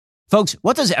Folks,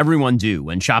 what does everyone do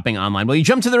when shopping online? Well, you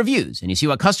jump to the reviews and you see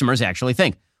what customers actually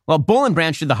think. Well, Boll &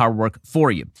 Branch did the hard work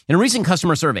for you. In a recent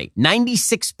customer survey,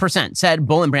 96% said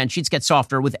Boll & Branch sheets get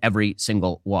softer with every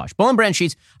single wash. Boll & Branch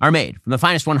sheets are made from the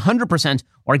finest 100%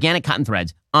 organic cotton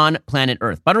threads on planet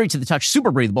Earth. Buttery to the touch,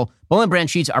 super breathable, Boll & Branch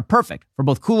sheets are perfect for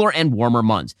both cooler and warmer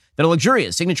months. Their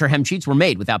luxurious signature hem sheets were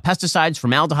made without pesticides,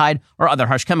 formaldehyde, or other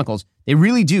harsh chemicals. They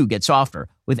really do get softer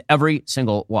with every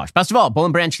single wash. Best of all, Boll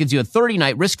 & Branch gives you a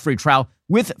 30-night risk-free trial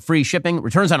with free shipping,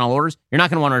 returns on all orders. You're not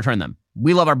going to want to return them.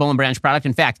 We love our Boll & Branch product.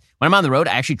 In fact, when I'm on the road,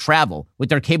 I actually travel with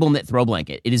their cable knit throw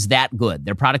blanket. It is that good.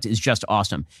 Their product is just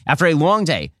awesome. After a long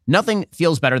day, nothing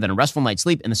feels better than a restful night's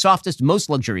sleep in the softest, most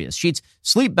luxurious sheets.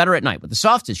 Sleep better at night with the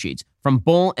softest sheets from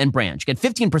Boll & Branch. Get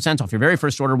 15% off your very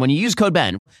first order when you use code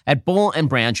BEN at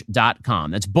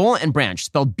bollandbranch.com. That's Boll & Branch,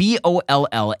 spelled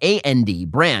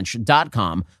BOLLAND,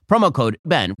 branch.com. Promo code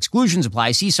BEN. Exclusions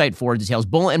apply. See site for details,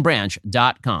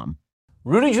 bollandbranch.com.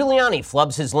 Rudy Giuliani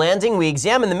flubs his landing. We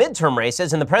examine the midterm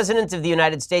races, and the President of the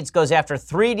United States goes after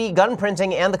 3D gun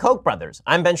printing and the Koch brothers.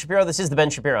 I'm Ben Shapiro. This is The Ben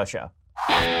Shapiro Show.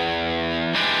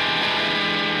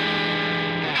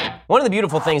 One of the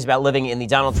beautiful things about living in the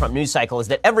Donald Trump news cycle is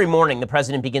that every morning the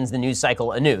president begins the news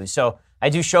cycle anew. So I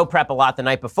do show prep a lot the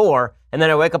night before, and then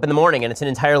I wake up in the morning and it's an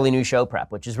entirely new show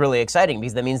prep, which is really exciting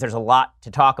because that means there's a lot to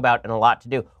talk about and a lot to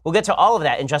do. We'll get to all of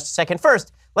that in just a second.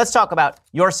 First, let's talk about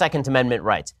your Second Amendment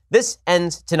rights. This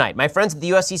ends tonight. My friends at the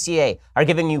USCCA are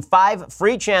giving you 5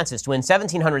 free chances to win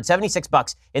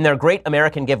 $1,776 in their Great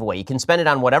American Giveaway. You can spend it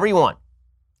on whatever you want.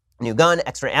 New gun,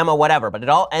 extra ammo, whatever. But it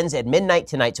all ends at midnight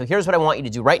tonight. So here's what I want you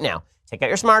to do right now. Take out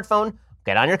your smartphone,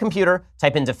 get on your computer,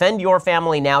 type in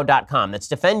defendyourfamilynow.com. That's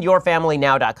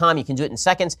defendyourfamilynow.com. You can do it in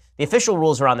seconds. The official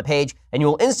rules are on the page, and you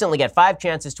will instantly get 5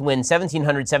 chances to win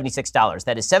 $1,776.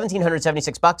 That is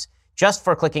 $1,776 just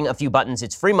for clicking a few buttons.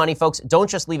 It's free money, folks. Don't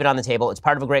just leave it on the table. It's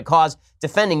part of a great cause,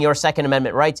 defending your Second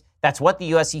Amendment rights. That's what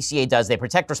the USCCA does. They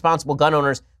protect responsible gun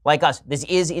owners like us. This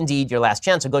is indeed your last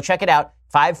chance, so go check it out.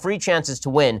 5 free chances to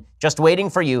win, just waiting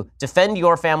for you.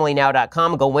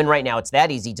 Defendyourfamilynow.com. Go win right now. It's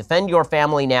that easy.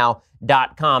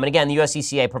 Defendyourfamilynow.com. And again, the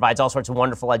USCCA provides all sorts of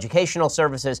wonderful educational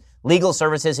services, legal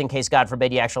services in case, God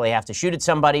forbid, you actually have to shoot at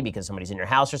somebody because somebody's in your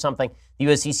house or something. The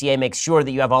USCCA makes sure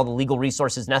that you have all the legal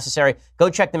resources necessary. Go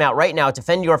check them out right now at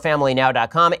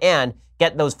defendyourfamilynow.com and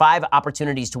get those 5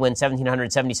 opportunities to win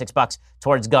 $1,776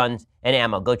 towards guns and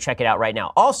ammo. Go check it out right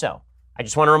now. Also, I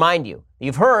just want to remind you,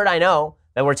 you've heard, I know,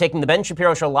 that we're taking the Ben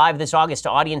Shapiro Show live this August to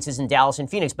audiences in Dallas and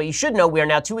Phoenix. But you should know we are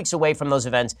now 2 weeks away from those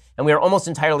events, and we are almost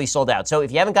entirely sold out. So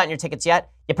if you haven't gotten your tickets yet,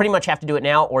 you pretty much have to do it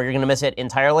now, or you're going to miss it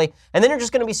entirely. And then you're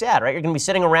just going to be sad, right? You're going to be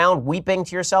sitting around weeping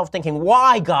to yourself, thinking,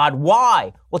 why, God,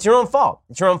 why? Well, it's your own fault.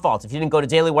 It's your own fault. If you didn't go to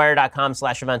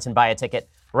dailywire.com/events and buy a ticket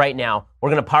right now, we're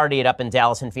going to party it up in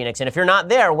Dallas and Phoenix. And if you're not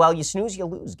there, well, you snooze, you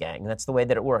lose, gang. That's the way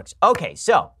that it works. Okay,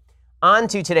 so on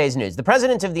to today's news. The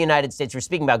President of the United States, we're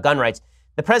speaking about gun rights.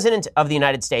 The President of the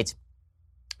United States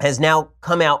has now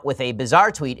come out with a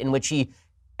bizarre tweet in which he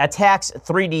attacks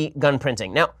 3D gun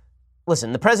printing. Now,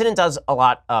 listen, the president does a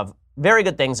lot of very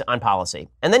good things on policy,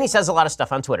 and then he says a lot of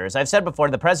stuff on Twitter. As I've said before,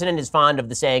 the president is fond of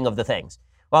the saying of the things.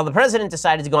 Well, the president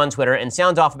decided to go on Twitter and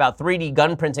sound off about 3D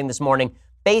gun printing this morning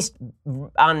based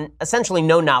on essentially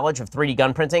no knowledge of 3D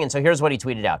gun printing, and so here's what he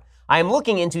tweeted out. I am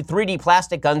looking into 3D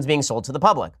plastic guns being sold to the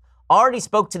public. Already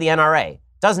spoke to the NRA.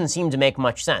 Doesn't seem to make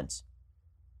much sense.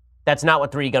 That's not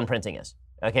what 3D gun printing is.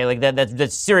 Okay, like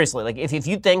that's seriously, like if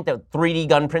you think that 3D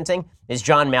gun printing is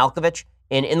John Malkovich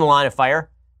in the Line of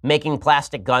Fire making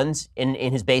plastic guns in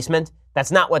his basement,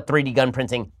 that's not what 3D gun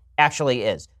printing actually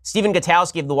is. Stephen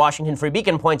Gutowski of the Washington Free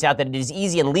Beacon points out that it is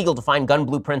easy and legal to find gun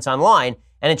blueprints online,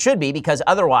 and it should be because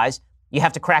otherwise you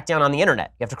have to crack down on the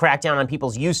internet. You have to crack down on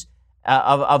people's use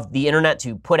of the internet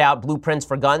to put out blueprints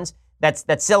for guns. That's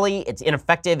silly, it's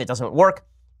ineffective, it doesn't work.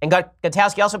 And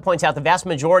Gutowski also points out the vast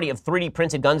majority of 3D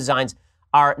printed gun designs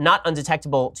are not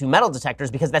undetectable to metal detectors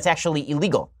because that's actually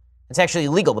illegal. It's actually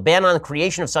illegal. The ban on the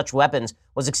creation of such weapons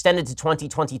was extended to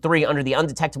 2023 under the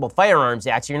Undetectable Firearms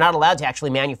Act, so you're not allowed to actually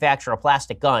manufacture a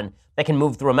plastic gun that can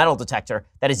move through a metal detector.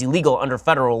 That is illegal under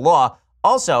federal law.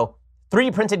 Also,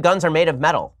 3D printed guns are made of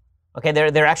metal. Okay,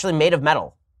 they're actually made of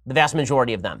metal, the vast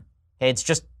majority of them. Okay, it's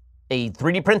just a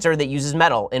 3D printer that uses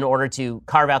metal in order to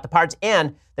carve out the parts,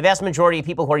 and the vast majority of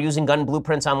people who are using gun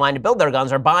blueprints online to build their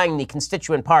guns are buying the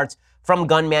constituent parts from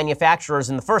gun manufacturers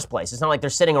in the first place. It's not like they're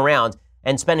sitting around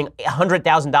and spending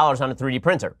 $100,000 on a 3D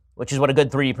printer, which is what a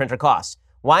good 3D printer costs.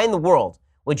 Why in the world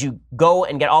would you go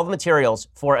and get all the materials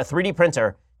for a 3D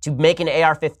printer to make an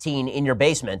AR-15 in your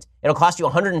basement? It'll cost you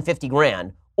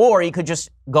 $150,000, or you could just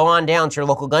go on down to your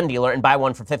local gun dealer and buy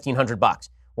one for $1,500.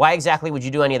 Why exactly would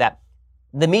you do any of that?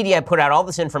 the media put out all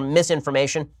this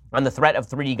misinformation on the threat of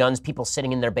 3D guns, people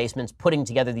sitting in their basements putting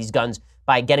together these guns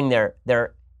by getting their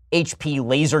HP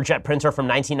LaserJet printer from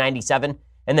 1997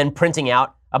 and then printing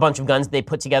out a bunch of guns they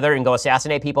put together and go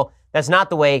assassinate people. That's not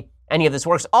the way any of this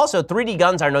works. Also, 3D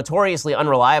guns are notoriously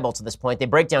unreliable to this point. They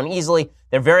break down easily.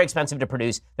 They're very expensive to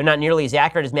produce. They're not nearly as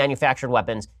accurate as manufactured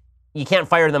weapons. You can't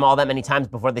fire them all that many times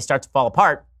before they start to fall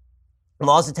apart.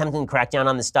 Laws attempting to crack down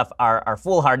on this stuff are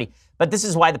foolhardy. But this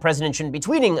is why the president shouldn't be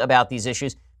tweeting about these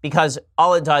issues, because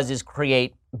all it does is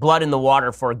create blood in the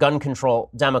water for gun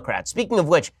control Democrats. Speaking of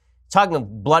which, talking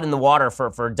of blood in the water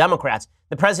for Democrats,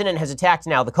 the president has attacked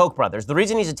now the Koch brothers. The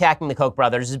reason he's attacking the Koch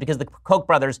brothers is because the Koch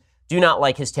brothers do not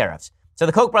like his tariffs. So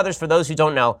the Koch brothers, for those who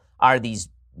don't know, are these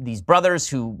brothers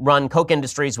who run Koch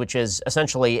Industries, which is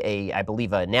essentially I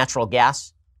believe, a natural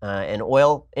gas and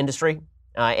oil industry.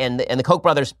 And the Koch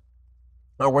brothers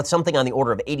are worth something on the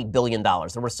order of $80 billion.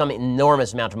 They're worth some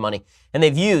enormous amount of money. And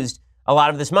they've used a lot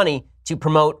of this money to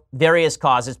promote various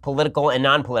causes, political and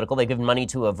non-political. They've given money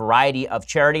to a variety of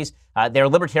charities. They're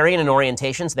libertarian in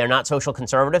orientations. They're not social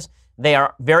conservatives. They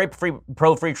are very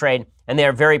pro-free trade, and they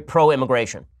are very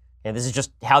pro-immigration. And this is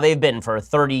just how they've been for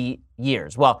 30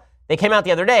 years. Well, they came out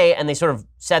the other day, and they sort of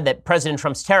said that President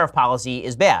Trump's tariff policy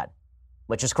is bad,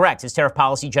 which is correct. His tariff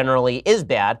policy generally is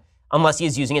bad, unless he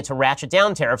is using it to ratchet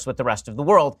down tariffs with the rest of the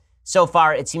world. So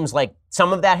far, it seems like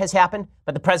some of that has happened,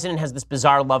 but the president has this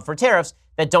bizarre love for tariffs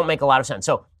that don't make a lot of sense.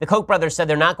 So the Koch brothers said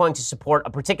they're not going to support a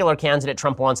particular candidate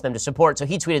Trump wants them to support, so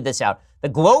he tweeted this out. The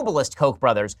globalist Koch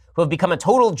brothers, who have become a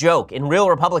total joke in real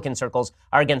Republican circles,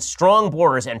 are against strong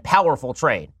borders and powerful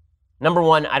trade. Number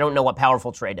one, I don't know what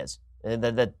powerful trade is.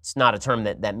 That's not a term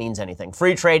that means anything.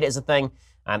 Free trade is a thing.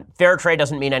 Fair trade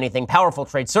doesn't mean anything. Powerful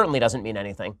trade certainly doesn't mean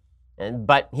anything.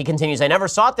 But he continues, I never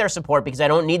sought their support because I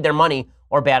don't need their money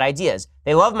or bad ideas.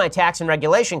 They love my tax and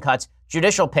regulation cuts,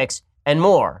 judicial picks, and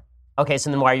more. Okay,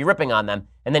 so then why are you ripping on them?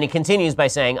 And then he continues by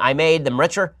saying, I made them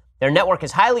richer. Their network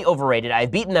is highly overrated.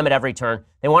 I've beaten them at every turn.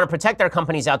 They want to protect their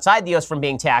companies outside the U.S. from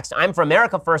being taxed. I'm for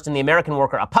America first and the American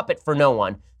worker, a puppet for no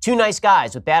one. Two nice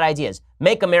guys with bad ideas.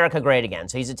 Make America great again.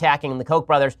 So he's attacking the Koch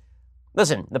brothers.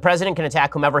 Listen, the president can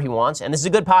attack whomever he wants, and this is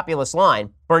a good populist line.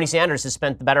 Bernie Sanders has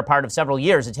spent the better part of several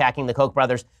years attacking the Koch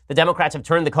brothers. The Democrats have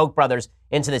turned the Koch brothers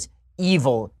into this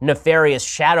evil, nefarious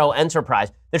shadow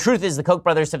enterprise. The truth is the Koch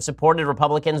brothers have supported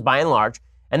Republicans by and large,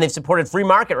 and they've supported free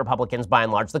market Republicans by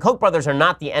and large. The Koch brothers are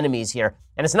not the enemies here,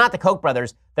 and it's not the Koch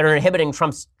brothers that are inhibiting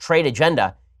Trump's trade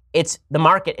agenda. It's the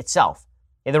market itself.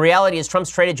 And the reality is Trump's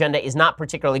trade agenda is not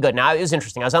particularly good. Now, it was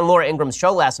interesting. I was on Laura Ingram's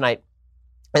show last night,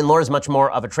 and Laura's much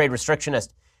more of a trade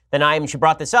restrictionist than I am. She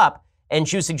brought this up, and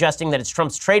she was suggesting that it's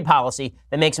Trump's trade policy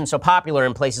that makes him so popular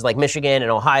in places like Michigan and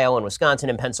Ohio and Wisconsin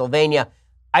and Pennsylvania.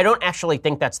 I don't actually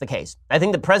think that's the case. I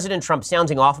think that President Trump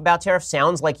sounding off about tariffs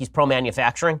sounds like he's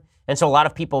pro-manufacturing, and so a lot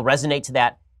of people resonate to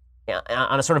that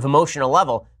on a sort of emotional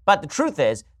level. But the truth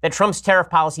is that Trump's tariff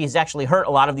policy has actually hurt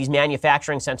a lot of these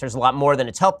manufacturing centers a lot more than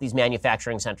it's helped these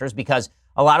manufacturing centers, because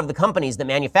a lot of the companies that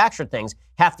manufacture things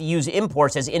have to use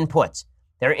imports as inputs.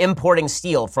 They're importing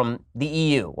steel from the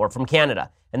EU or from Canada,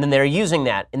 and then they're using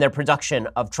that in their production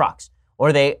of trucks.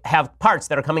 Or they have parts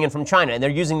that are coming in from China, and they're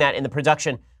using that in the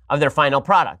production of their final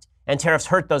product. And tariffs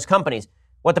hurt those companies.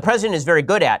 What the president is very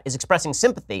good at is expressing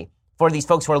sympathy for these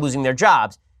folks who are losing their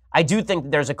jobs. I do think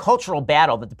that there's a cultural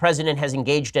battle that the president has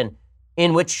engaged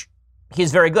in which he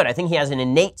is very good. I think he has an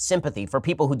innate sympathy for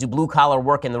people who do blue-collar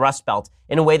work in the Rust Belt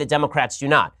in a way that Democrats do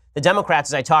not. The Democrats,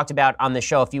 as I talked about on the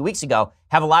show a few weeks ago,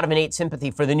 have a lot of innate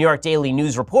sympathy for the New York Daily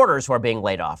News reporters who are being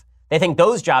laid off. They think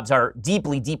those jobs are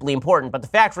deeply, deeply important, but the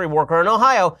factory worker in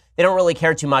Ohio, they don't really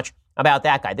care too much about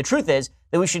that guy. The truth is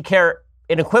that we should care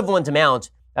an equivalent amount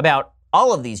about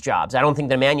all of these jobs. I don't think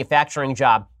that a manufacturing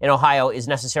job in Ohio is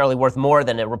necessarily worth more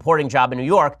than a reporting job in New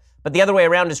York, but the other way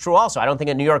around is true also. I don't think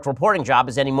a New York reporting job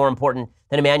is any more important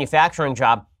than a manufacturing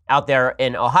job out there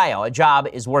in Ohio. A job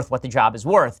is worth what the job is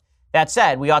worth. That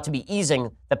said, we ought to be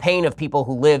easing the pain of people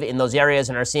who live in those areas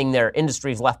and are seeing their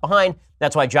industries left behind.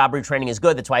 That's why job retraining is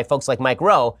good. That's why folks like Mike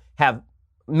Rowe have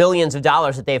millions of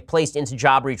dollars that they've placed into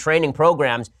job retraining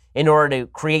programs in order to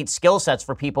create skill sets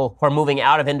for people who are moving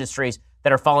out of industries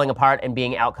that are falling apart and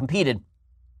being outcompeted.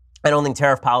 I don't think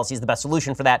tariff policy is the best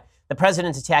solution for that. The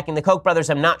president's attacking the Koch brothers.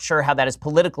 I'm not sure how that is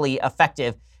politically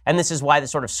effective. And this is why the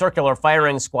sort of circular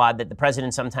firing squad that the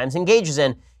president sometimes engages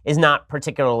in is not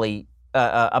particularly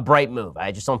a bright move.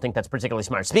 I just don't think that's particularly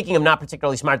smart. Speaking of not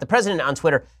particularly smart, the president on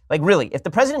Twitter, like really, if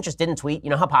the president just didn't tweet, you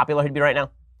know how popular he'd be right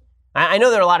now? I know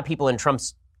there are a lot of people in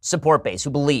Trump's support base who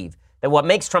believe that what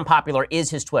makes Trump popular is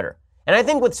his Twitter. And I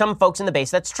think with some folks in the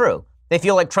base, that's true. They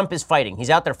feel like Trump is fighting. He's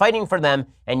out there fighting for them,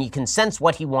 and you can sense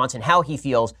what he wants and how he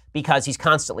feels because he's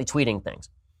constantly tweeting things.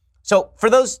 So for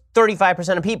those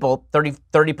 35% of people,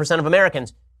 30% of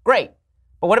Americans, great.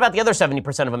 But what about the other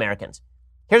 70% of Americans?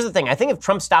 Here's the thing. I think if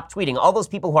Trump stopped tweeting, all those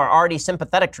people who are already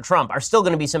sympathetic to Trump are still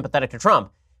going to be sympathetic to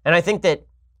Trump. And I think that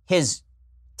his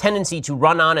tendency to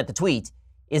run on at the tweet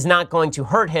is not going to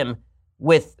hurt him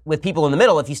with people in the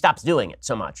middle if he stops doing it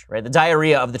so much, right? The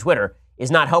diarrhea of the Twitter is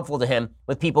not helpful to him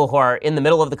with people who are in the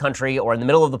middle of the country or in the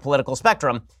middle of the political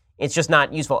spectrum. It's just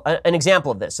not useful. An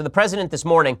example of this. So the president this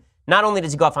morning, not only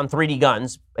does he go off on 3D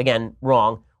guns, again,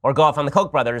 wrong, or go off on the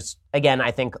Koch brothers, again, I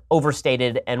think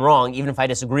overstated and wrong, even if I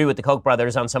disagree with the Koch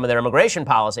brothers on some of their immigration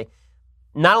policy.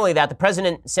 Not only that, the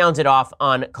president sounded off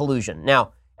on collusion.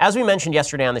 Now, as we mentioned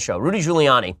yesterday on the show, Rudy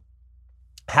Giuliani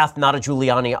hath not a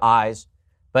Giuliani eyes,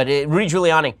 but Rudy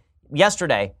Giuliani,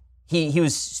 yesterday, he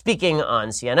was speaking on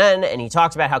CNN, and he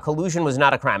talked about how collusion was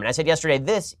not a crime. And I said yesterday,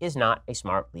 this is not a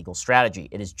smart legal strategy.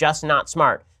 It is just not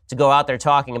smart to go out there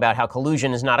talking about how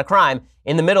collusion is not a crime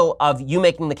in the middle of you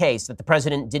making the case that the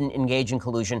president didn't engage in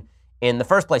collusion in the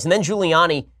first place. And then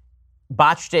Giuliani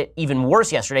botched it even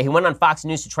worse yesterday. He went on Fox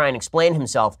News to try and explain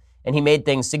himself, and he made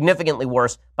things significantly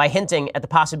worse by hinting at the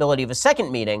possibility of a second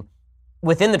meeting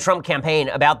within the Trump campaign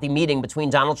about the meeting between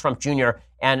Donald Trump Jr.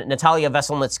 and Natalia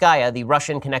Veselnitskaya, the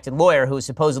Russian-connected lawyer who is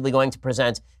supposedly going to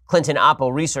present Clinton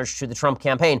Oppo research to the Trump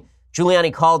campaign.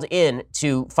 Giuliani called in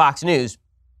to Fox News,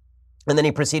 and then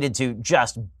he proceeded to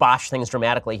just bosh things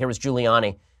dramatically. Here was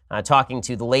Giuliani talking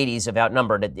to the ladies of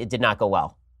Outnumbered. It did not go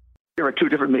well. There are two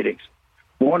different meetings,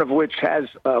 one of which has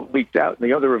leaked out, and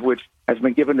the other of which has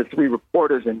been given to three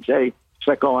reporters, and Jay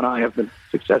Seko and I have been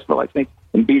successful, I think,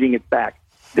 in beating it back.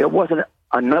 There wasn't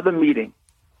another meeting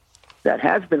that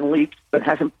has been leaked but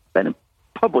hasn't been in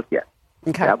public yet.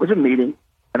 Okay. That was a meeting,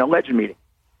 an alleged meeting,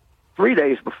 3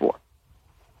 days before.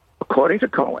 According to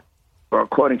Cohen, or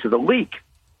according to the leak,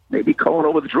 maybe Cohen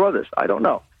will withdraw this. I don't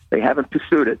know. They haven't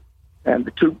pursued it. And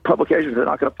the two publications are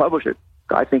not going to publish it.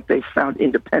 I think they found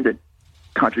independent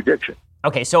contradiction.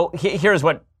 Okay, so here's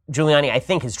what Giuliani, I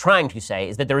think, is trying to say,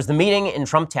 is that there was the meeting in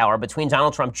Trump Tower between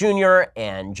Donald Trump Jr.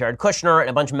 and Jared Kushner and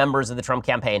a bunch of members of the Trump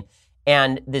campaign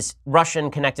and this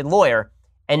Russian-connected lawyer.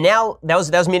 And now, that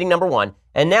was meeting number one.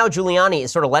 And now Giuliani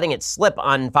is sort of letting it slip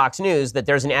on Fox News that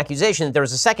there's an accusation that there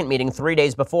was a second meeting 3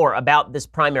 days before about this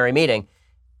primary meeting.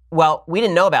 Well, we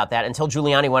didn't know about that until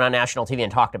Giuliani went on national TV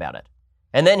and talked about it.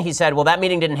 And then he said, well, that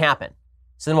meeting didn't happen.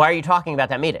 So then why are you talking about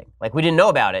that meeting? Like, we didn't know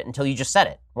about it until you just said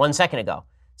it 1 second ago.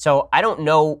 So I don't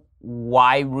know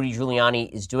why Rudy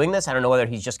Giuliani is doing this. I don't know whether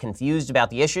he's just confused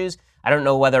about the issues. I don't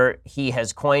know whether he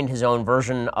has coined his own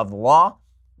version of the law.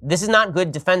 This is not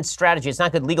good defense strategy. It's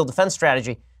not good legal defense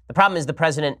strategy. The problem is the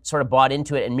president sort of bought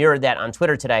into it and mirrored that on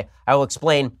Twitter today. I will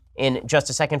explain in just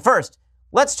a second. First,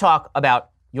 let's talk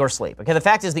about your sleep. Okay, the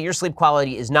fact is that your sleep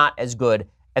quality is not as good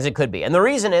as it could be. And the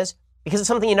reason is because it's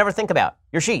something you never think about.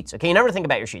 Your sheets, okay? You never think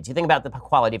about your sheets. You think about the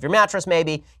quality of your mattress,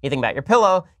 maybe. You think about your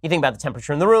pillow. You think about the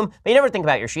temperature in the room. But you never think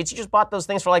about your sheets. You just bought those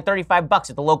things for like $35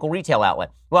 at the local retail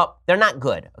outlet. Well, they're not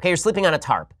good, okay? You're sleeping on a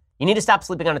tarp. You need to stop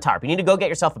sleeping on a tarp. You need to go get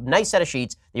yourself a nice set of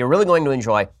sheets that you're really going to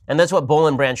enjoy, and that's what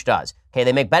Boll & Branch does. Okay,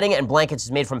 they make bedding and blankets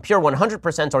made from pure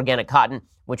 100% organic cotton,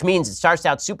 which means it starts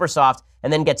out super soft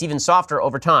and then gets even softer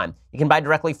over time. You can buy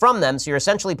directly from them, so you're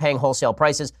essentially paying wholesale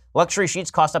prices. Luxury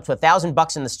sheets cost up to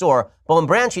 $1,000 in the store. Boll &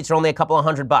 Branch sheets are only a couple of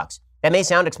 $100. That may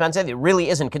sound expensive. It really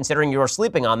isn't, considering you're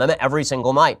sleeping on them every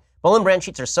single night. Boll & Branch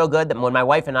sheets are so good that when my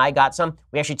wife and I got some,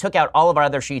 we actually took out all of our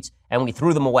other sheets and we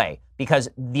threw them away because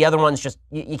the other ones just,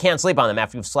 you can't sleep on them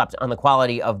after you've slept on the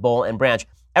quality of Boll & Branch.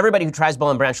 Everybody who tries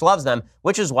Boll & Branch loves them,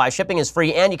 which is why shipping is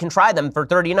free and you can try them for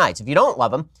 30 nights. If you don't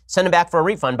love them, send them back for a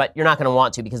refund, but you're not going to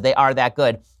want to because they are that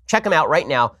good. Check them out right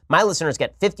now. My listeners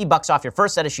get $50 off your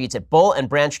first set of sheets at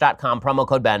bollandbranch.com, promo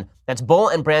code Ben. That's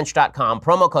bollandbranch.com,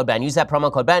 promo code Ben. Use that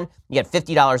promo code Ben. You get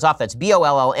 $50 off. That's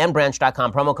BOLL and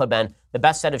branch.com, promo code Ben. The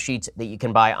best set of sheets that you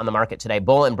can buy on the market today.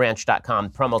 bollandbranch.com,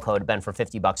 promo code Ben for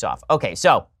 $50 off. Okay,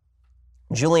 so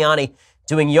Giuliani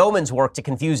doing yeoman's work to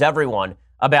confuse everyone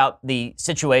about the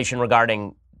situation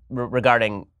regarding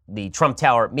the Trump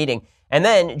Tower meeting. And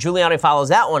then Giuliani follows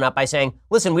that one up by saying,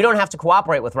 listen, we don't have to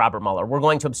cooperate with Robert Mueller. We're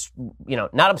going to,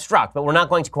 not obstruct, but we're not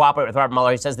going to cooperate with Robert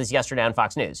Mueller. He says this yesterday on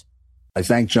Fox News. I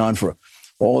thank John for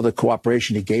all the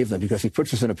cooperation he gave them because he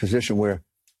puts us in a position where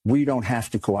we don't have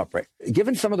to cooperate.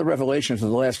 Given some of the revelations of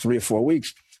the last 3 or 4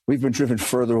 weeks, we've been driven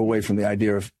further away from the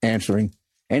idea of answering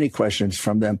any questions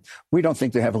from them. We don't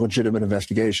think they have a legitimate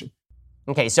investigation.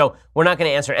 Okay, so we're not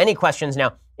going to answer any questions.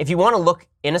 Now, if you want to look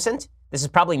innocent, this is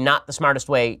probably not the smartest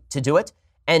way to do it.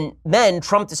 And then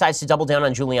Trump decides to double down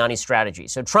on Giuliani's strategy.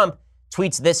 So Trump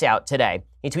tweets this out today.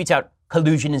 He tweets out,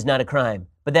 collusion is not a crime.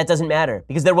 But that doesn't matter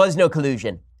because there was no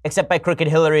collusion except by crooked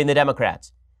Hillary and the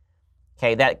Democrats.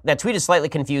 Okay, that tweet is slightly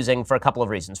confusing for a couple of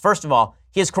reasons. First of all,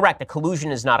 he is correct. A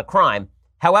collusion is not a crime.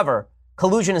 However,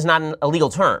 collusion is not a legal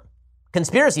term.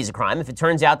 Conspiracy is a crime. If it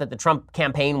turns out that the Trump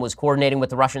campaign was coordinating with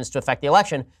the Russians to affect the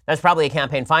election, that's probably a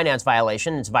campaign finance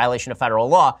violation. It's a violation of federal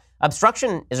law.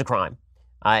 Obstruction is a crime.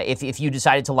 If you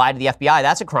decided to lie to the FBI,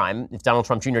 that's a crime if Donald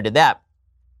Trump Jr. did that.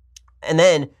 And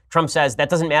then Trump says that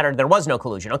doesn't matter. There was no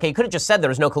collusion. Okay, you could have just said there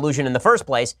was no collusion in the first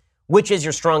place. Which is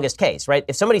your strongest case, right?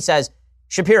 If somebody says,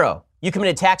 Shapiro, you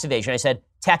committed tax evasion. I said,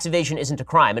 tax evasion isn't a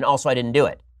crime, and also I didn't do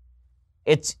it.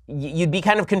 You'd be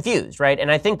kind of confused, right? And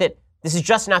I think that this is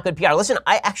just not good PR. Listen,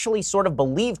 I actually sort of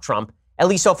believe Trump, at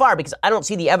least so far, because I don't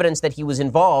see the evidence that he was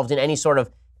involved in any sort of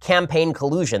campaign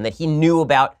collusion, that he knew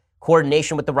about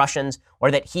coordination with the Russians,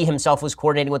 or that he himself was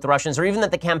coordinating with the Russians, or even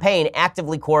that the campaign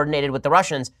actively coordinated with the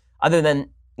Russians, other than,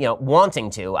 wanting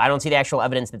to. I don't see the actual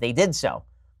evidence that they did so.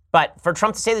 But for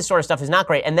Trump to say this sort of stuff is not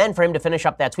great. And then for him to finish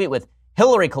up that tweet with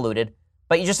Hillary colluded,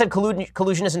 but you just said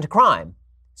collusion isn't a crime.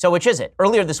 So which is it?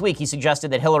 Earlier this week, he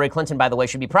suggested that Hillary Clinton, by the way,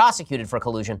 should be prosecuted for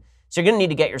collusion. So you're going to need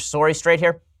to get your story straight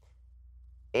here.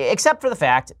 Except for the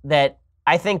fact that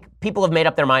I think people have made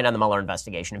up their mind on the Mueller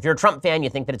investigation. If you're a Trump fan, you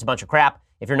think that it's a bunch of crap.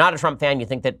 If you're not a Trump fan, you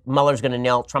think that Mueller's going to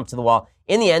nail Trump to the wall.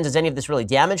 In the end, does any of this really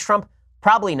damage Trump?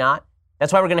 Probably not.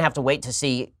 That's why we're going to have to wait to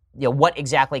see what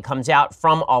exactly comes out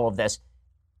from all of this.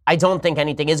 I don't think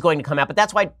anything is going to come out, but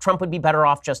that's why Trump would be better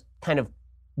off just kind of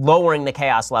lowering the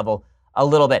chaos level a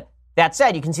little bit. That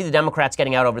said, you can see the Democrats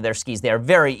getting out over their skis. They are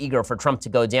very eager for Trump to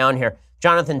go down here.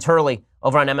 Jonathan Turley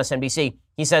over on MSNBC,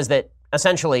 he says that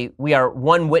essentially we are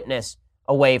one witness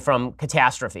away from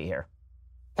catastrophe here.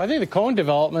 I think the Cohen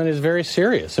development is very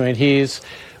serious. I mean, he's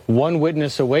one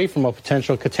witness away from a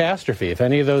potential catastrophe. If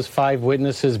any of those 5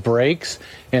 witnesses breaks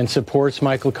and supports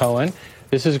Michael Cohen,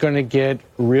 this is going to get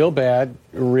real bad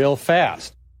real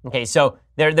fast. Okay, so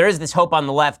there is this hope on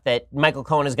the left that Michael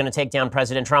Cohen is going to take down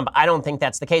President Trump. I don't think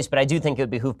that's the case, but I do think it would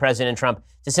behoove President Trump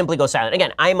to simply go silent.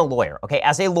 Again, I am a lawyer, okay?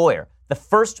 As a lawyer, the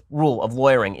first rule of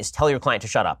lawyering is tell your client to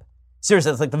shut up.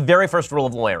 Seriously, it's like the very first rule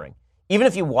of lawyering. Even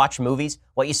if you watch movies,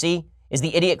 what you see is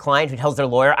the idiot client who tells their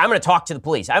lawyer, I'm going to talk to the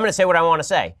police. I'm going to say what I want to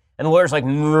say. And the lawyer's like,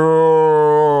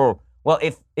 no. Well,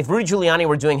 if Rudy Giuliani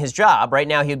were doing his job, right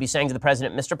now he would be saying to the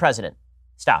president, Mr. President,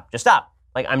 stop, just stop.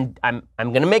 Like, I'm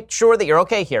going to make sure that you're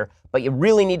okay here, but you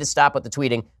really need to stop with the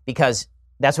tweeting because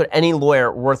that's what any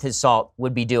lawyer worth his salt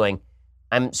would be doing.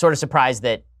 I'm sort of surprised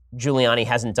that Giuliani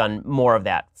hasn't done more of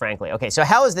that, frankly. Okay, so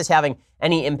how is this having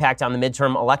any impact on the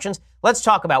midterm elections? Let's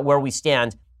talk about where we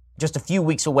stand just a few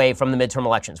weeks away from the midterm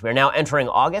elections. We're now entering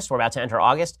August. We're about to enter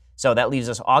August. So that leaves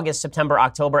us August, September,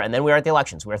 October, and then we're at the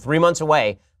elections. We're 3 months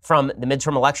away from the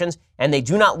midterm elections, and they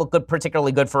do not look good,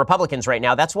 particularly good for Republicans right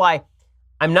now. That's why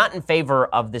I'm not in favor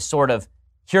of this sort of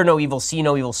hear no evil, see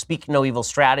no evil, speak no evil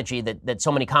strategy that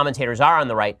so many commentators are on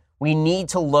the right. We need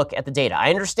to look at the data. I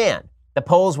understand the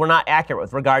polls were not accurate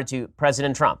with regard to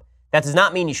President Trump. That does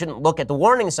not mean you shouldn't look at the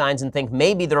warning signs and think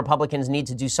maybe the Republicans need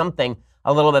to do something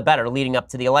a little bit better leading up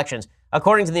to the elections.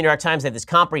 According to the New York Times, they have this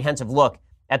comprehensive look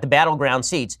at the battleground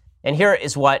seats. And here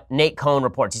is what Nate Cohn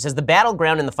reports. He says the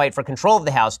battleground in the fight for control of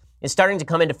the House is starting to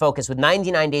come into focus with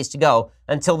 99 days to go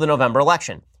until the November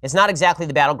election. It's not exactly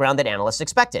the battleground that analysts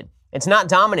expected. It's not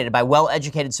dominated by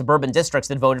well-educated suburban districts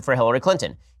that voted for Hillary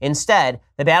Clinton. Instead,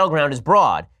 the battleground is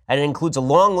broad, and it includes a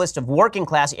long list of working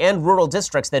class and rural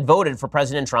districts that voted for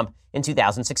President Trump in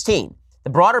 2016. The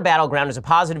broader battleground is a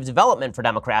positive development for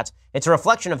Democrats. It's a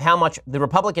reflection of how much the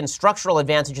Republican structural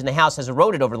advantage in the House has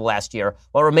eroded over the last year.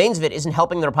 What remains of it isn't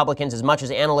helping the Republicans as much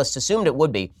as analysts assumed it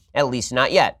would be, at least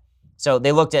not yet. So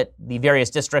they looked at the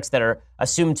various districts that are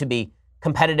assumed to be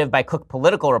competitive by Cook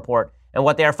Political Report, and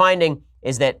what they are finding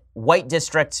is that white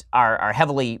districts are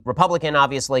heavily Republican,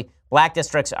 obviously. Black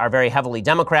districts are very heavily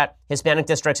Democrat. Hispanic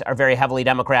districts are very heavily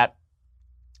Democrat.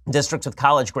 Districts with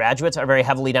college graduates are very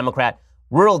heavily Democrat.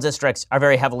 Rural districts are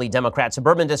very heavily Democrat.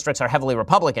 Suburban districts are heavily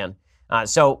Republican.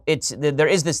 So there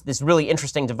is this really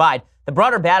interesting divide. The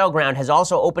broader battleground has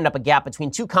also opened up a gap between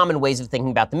two common ways of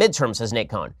thinking about the midterm, says Nate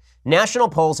Cohn. National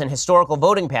polls and historical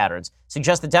voting patterns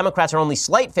suggest that Democrats are only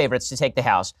slight favorites to take the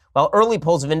House, while early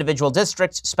polls of individual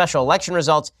districts, special election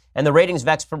results, and the ratings of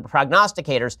expert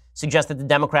prognosticators suggest that the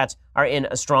Democrats are in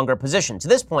a stronger position. To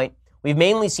this point, we've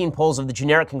mainly seen polls of the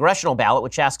generic congressional ballot,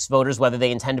 which asks voters whether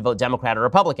they intend to vote Democrat or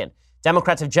Republican.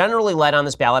 Democrats have generally led on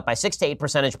this ballot by 6 to 8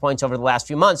 percentage points over the last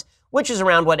few months, which is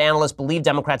around what analysts believe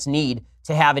Democrats need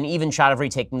to have an even shot of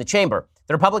retaking the chamber.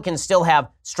 The Republicans still have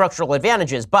structural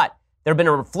advantages, but there have been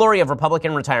a flurry of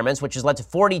Republican retirements, which has led to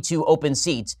 42 open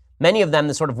seats, many of them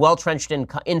the sort of well-entrenched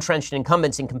entrenched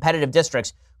incumbents in competitive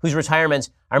districts whose retirements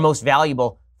are most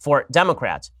valuable for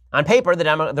Democrats. On paper,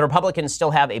 the Republicans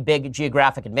still have a big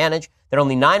geographic advantage. There are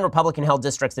only 9 Republican-held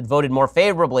districts that voted more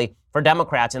favorably for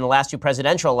Democrats in the last 2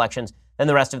 presidential elections than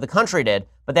the rest of the country did.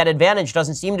 But that advantage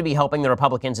doesn't seem to be helping the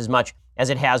Republicans as much as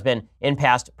it has been in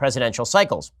past presidential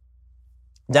cycles.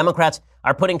 Democrats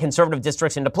are putting conservative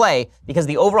districts into play because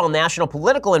the overall national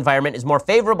political environment is more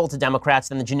favorable to Democrats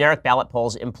than the generic ballot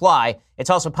polls imply. It's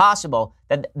also possible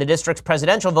that the district's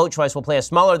presidential vote choice will play a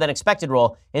smaller than expected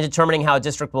role in determining how a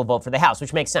district will vote for the House,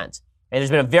 which makes sense. And there's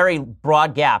been a very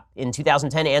broad gap in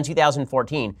 2010 and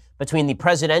 2014 between the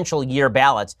presidential year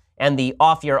ballots and the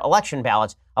off-year election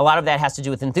ballots. A lot of that has to do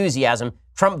with enthusiasm.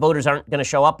 Trump voters aren't going to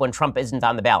show up when Trump isn't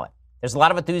on the ballot. There's a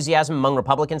lot of enthusiasm among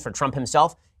Republicans for Trump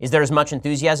himself. Is there as much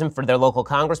enthusiasm for their local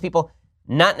Congress people?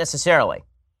 Not necessarily.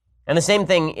 And the same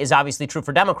thing is obviously true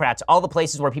for Democrats. All the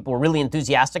places where people were really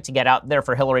enthusiastic to get out there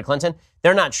for Hillary Clinton,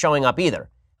 they're not showing up either.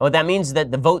 And what that means is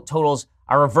that the vote totals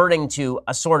are reverting to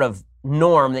a sort of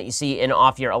norm that you see in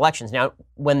off-year elections. Now,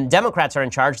 when Democrats are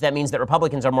in charge, that means that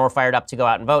Republicans are more fired up to go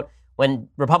out and vote. When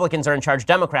Republicans are in charge,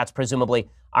 Democrats presumably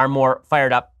are more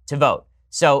fired up to vote.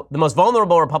 So the most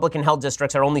vulnerable Republican-held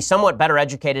districts are only somewhat better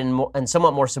educated and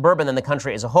somewhat more suburban than the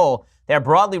country as a whole. They are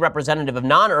broadly representative of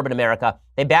non-urban America.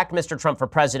 They backed Mr. Trump for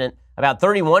president. About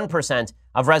 31%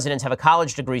 of residents have a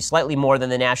college degree, slightly more than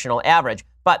the national average.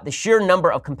 But the sheer number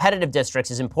of competitive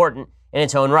districts is important in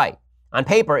its own right. On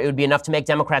paper, it would be enough to make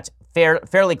Democrats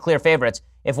fairly clear favorites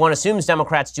if one assumes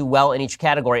Democrats do well in each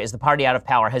category, as the party out of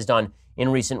power has done in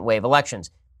recent wave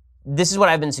elections. This is what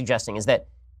I've been suggesting, is that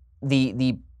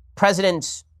the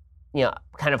president's,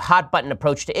 kind of hot button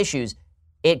approach to issues,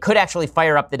 it could actually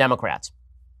fire up the Democrats.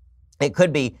 It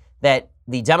could be that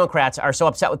the Democrats are so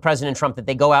upset with President Trump that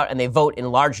they go out and they vote in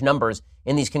large numbers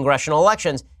in these congressional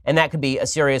elections, and that could be a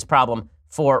serious problem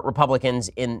for Republicans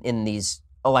in these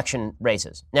election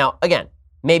races. Now, again,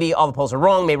 maybe all the polls are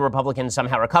wrong. Maybe Republicans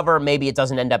somehow recover. Maybe it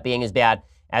doesn't end up being as bad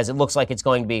as it looks like it's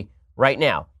going to be right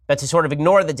now. But to sort of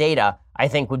ignore the data, I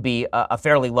think would be a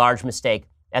fairly large mistake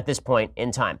at this point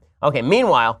in time. Okay,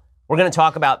 meanwhile, we're going to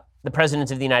talk about the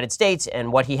President of the United States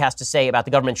and what he has to say about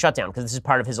the government shutdown, because this is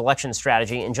part of his election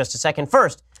strategy in just a second.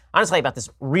 First, I want to tell you about this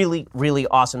really, really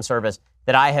awesome service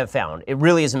that I have found. It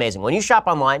really is amazing. When you shop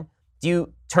online, do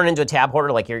you turn into a tab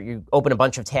hoarder? Like you open a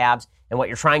bunch of tabs, and what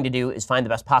you're trying to do is find the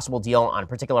best possible deal on a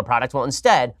particular product? Well,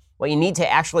 instead, what you need to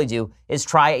actually do is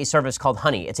try a service called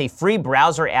Honey. It's a free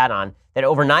browser add-on that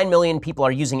over 9 million people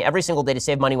are using every single day to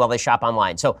save money while they shop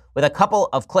online. So with a couple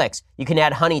of clicks, you can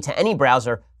add Honey to any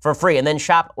browser for free and then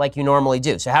shop like you normally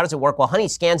do. So how does it work? Well, Honey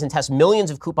scans and tests millions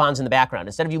of coupons in the background.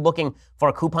 Instead of you looking for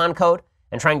a coupon code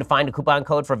and trying to find a coupon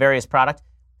code for various products,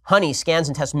 Honey scans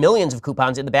and tests millions of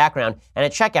coupons in the background. And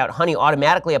at checkout, Honey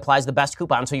automatically applies the best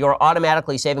coupon. So you're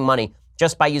automatically saving money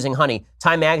just by using Honey.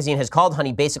 Time Magazine has called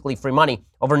Honey basically free money.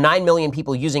 Over 9 million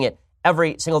people using it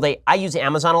every single day. I use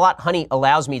Amazon a lot. Honey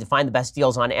allows me to find the best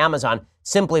deals on Amazon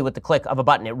simply with the click of a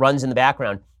button. It runs in the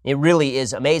background. It really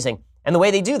is amazing. And the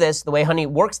way they do this, the way Honey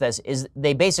works this, is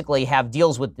they basically have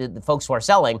deals with the folks who are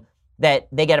selling that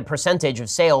they get a percentage of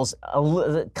sales,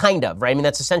 kind of, right? I mean,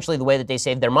 that's essentially the way that they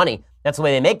save their money. That's the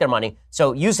way they make their money.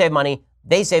 So you save money,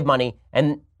 they save money,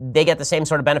 and they get the same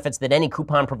sort of benefits that any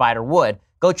coupon provider would.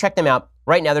 Go check them out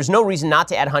right now. There's no reason not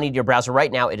to add Honey to your browser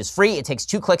right now. It is free. It takes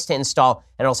 2 clicks to install,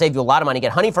 and it'll save you a lot of money.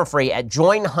 Get Honey for free at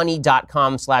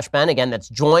joinhoney.com/Ben. Again, that's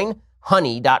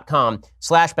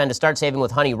joinhoney.com/Ben to start saving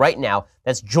with Honey right now.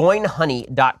 That's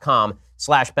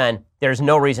joinhoney.com/Ben. There's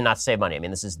no reason not to save money. I mean,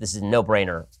 this is a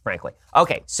no-brainer, frankly.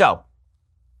 Okay, so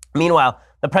meanwhile,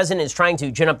 the president is trying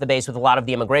to gin up the base with a lot of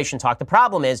the immigration talk. The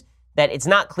problem is that it's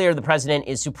not clear the president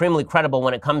is supremely credible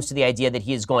when it comes to the idea that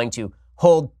he is going to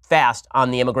hold fast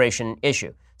on the immigration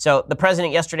issue. So the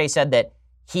president yesterday said that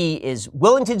he is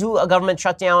willing to do a government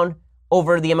shutdown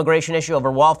over the immigration issue,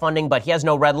 over wall funding, but he has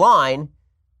no red line,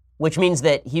 which means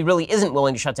that he really isn't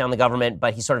willing to shut down the government,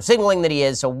 but he's sort of signaling that he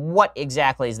is. So what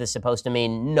exactly is this supposed to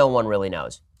mean? No one really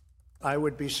knows. I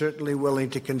would be certainly willing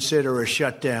to consider a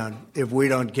shutdown if we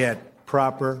don't get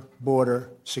proper border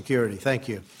security. Thank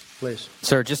you. Please.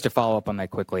 Sir, just to follow up on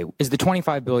that quickly, is the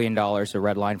 $25 billion a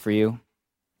red line for you?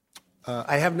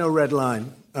 I have no red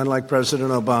line, unlike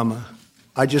President Obama.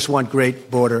 I just want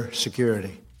great border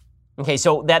security. Okay,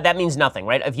 so that means nothing,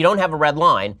 right? If you don't have a red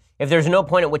line, if there's no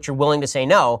point at which you're willing to say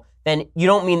no, then you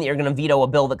don't mean that you're going to veto a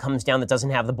bill that comes down that doesn't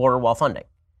have the border wall funding.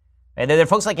 Right? There are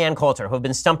folks like Ann Coulter who have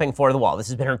been stumping for the wall. This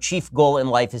has been her chief goal in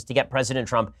life, is to get President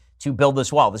Trump to build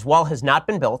this wall. This wall has not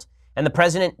been built, and the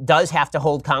president does have to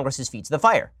hold Congress's feet to the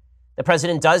fire. The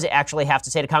president does actually have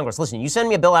to say to Congress, listen, you send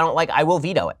me a bill I don't like, I will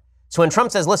veto it. So when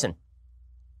Trump says, listen,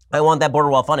 I want that border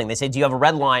wall funding, they say, do you have a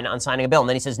red line on signing a bill? And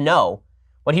then he says, no.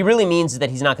 What he really means is that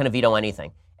he's not going to veto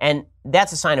anything. And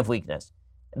that's a sign of weakness.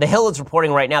 The Hill is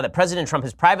reporting right now that President Trump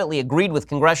has privately agreed with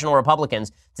congressional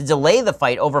Republicans to delay the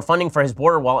fight over funding for his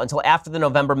border wall until after the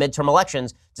November midterm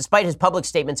elections, despite his public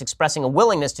statements expressing a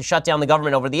willingness to shut down the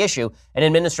government over the issue, an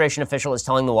administration official is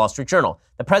telling the Wall Street Journal.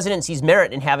 The president sees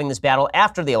merit in having this battle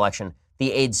after the election,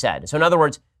 the aide said. So in other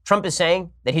words, Trump is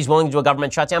saying that he's willing to do a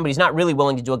government shutdown, but he's not really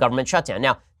willing to do a government shutdown.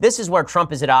 Now, this is where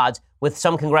Trump is at odds with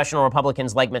some congressional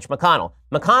Republicans like Mitch McConnell.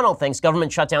 McConnell thinks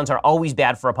government shutdowns are always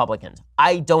bad for Republicans.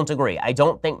 I don't agree. I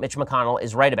don't think Mitch McConnell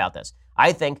is right about this.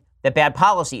 I think that bad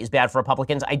policy is bad for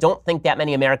Republicans. I don't think that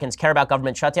many Americans care about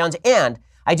government shutdowns. And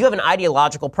I do have an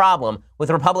ideological problem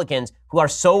with Republicans who are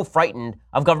so frightened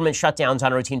of government shutdowns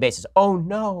on a routine basis. Oh,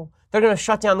 no, they're going to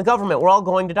shut down the government. We're all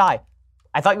going to die.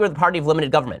 I thought you were the party of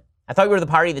limited government. I thought you were the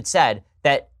party that said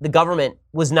that the government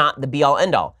was not the be-all,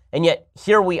 end-all. And yet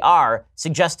here we are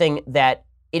suggesting that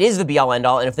it is the be-all,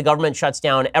 end-all, and if the government shuts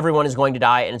down, everyone is going to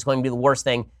die, and it's going to be the worst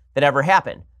thing that ever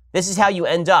happened. This is how you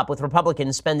end up with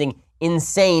Republicans spending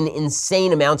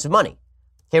insane amounts of money.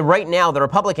 Okay, right now, the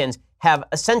Republicans have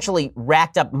essentially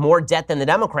racked up more debt than the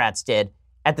Democrats did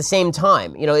at the same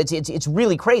time. You know, it's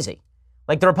really crazy.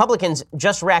 Like the Republicans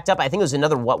just racked up, I think it was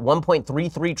another,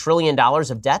 $1.33 trillion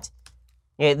of debt.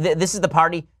 This is the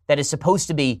party that is supposed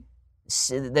to be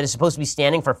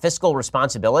standing for fiscal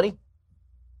responsibility.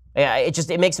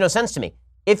 It makes no sense to me.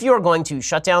 If you are going to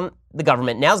shut down the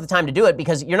government, now's the time to do it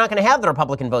because you're not going to have the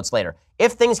Republican votes later.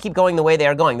 If things keep going the way they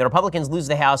are going, the Republicans lose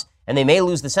the House and they may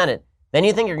lose the Senate, then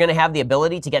you think you're going to have the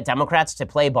ability to get Democrats to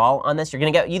play ball on this? You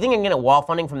think you're going to get wall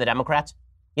funding from the Democrats?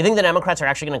 You think the Democrats are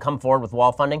actually going to come forward with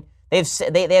wall funding? They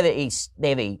have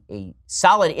a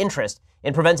solid interest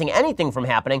in preventing anything from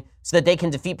happening so that they can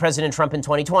defeat President Trump in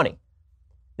 2020.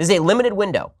 This is a limited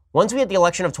window. Once we hit the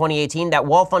election of 2018, that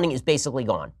wall funding is basically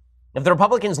gone. If the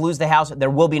Republicans lose the House, there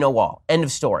will be no wall. End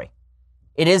of story.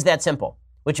 It is that simple,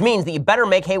 which means that you better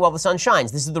make hay while the sun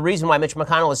shines. This is the reason why Mitch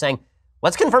McConnell is saying,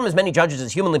 let's confirm as many judges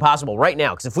as humanly possible right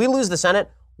now, because if we lose the Senate,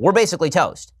 we're basically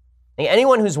toast. And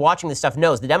anyone who's watching this stuff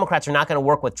knows the Democrats are not going to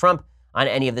work with Trump on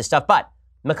any of this stuff, but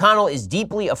McConnell is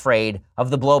deeply afraid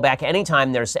of the blowback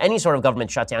anytime there's any sort of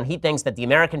government shutdown. He thinks that the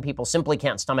American people simply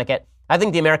can't stomach it. I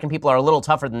think the American people are a little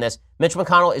tougher than this. Mitch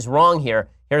McConnell is wrong here.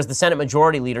 Here's the Senate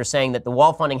Majority Leader saying that the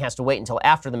wall funding has to wait until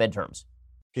after the midterms.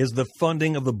 Is the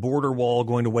funding of the border wall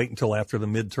going to wait until after the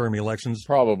midterm elections?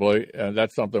 Probably, and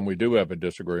that's something we do have a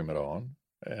disagreement on.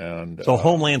 And so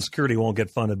Homeland Security won't get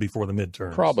funded before the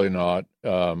midterms? Probably not,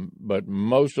 but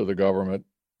most of the government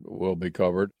will be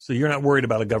covered. So you're not worried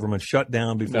about a government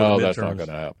shutdown before the midterms? No, that's not going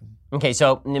to happen. Okay,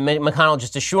 so McConnell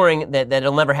just assuring that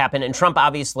it'll never happen, and Trump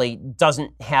obviously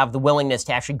doesn't have the willingness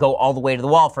to actually go all the way to the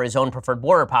wall for his own preferred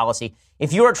border policy.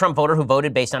 If you're a Trump voter who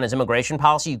voted based on his immigration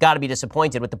policy, you've got to be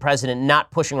disappointed with the president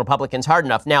not pushing Republicans hard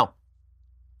enough. Now,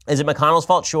 is it McConnell's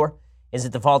fault? Sure. Is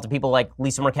it the fault of people like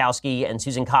Lisa Murkowski and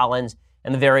Susan Collins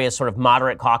and the various sort of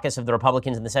moderate caucus of the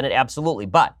Republicans in the Senate? Absolutely.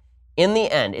 But in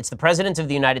the end, it's the president of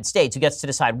the United States who gets to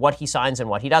decide what he signs and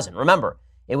what he doesn't. Remember,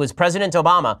 it was President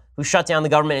Obama who shut down the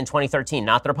government in 2013,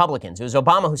 not the Republicans. It was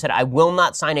Obama who said, I will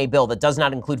not sign a bill that does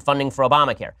not include funding for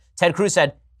Obamacare. Ted Cruz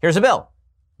said, here's a bill,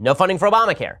 no funding for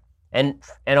Obamacare. And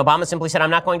Obama simply said,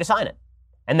 I'm not going to sign it.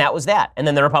 And that was that. And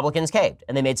then the Republicans caved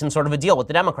and they made some sort of a deal with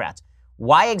the Democrats.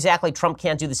 Why exactly Trump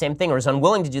can't do the same thing or is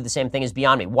unwilling to do the same thing is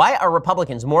beyond me. Why are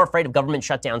Republicans more afraid of government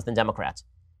shutdowns than Democrats?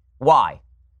 Why?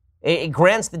 It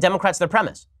grants the Democrats their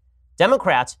premise.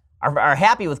 Democrats are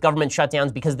happy with government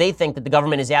shutdowns because they think that the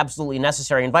government is absolutely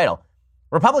necessary and vital.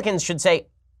 Republicans should say,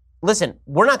 listen,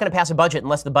 we're not going to pass a budget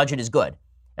unless the budget is good.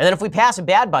 And then if we pass a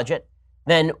bad budget,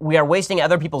 then we are wasting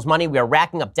other people's money. We are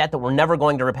racking up debt that we're never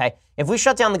going to repay. If we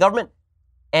shut down the government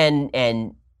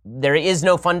and there is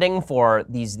no funding for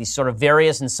these sort of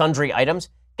various and sundry items,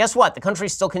 guess what? The country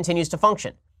still continues to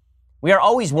function. We are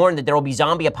always warned that there will be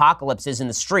zombie apocalypses in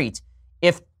the streets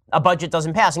if a budget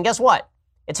doesn't pass. And guess what?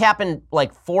 It's happened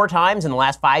like 4 times in the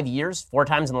last 5 years, 4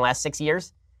 times in the last 6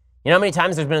 years. You know how many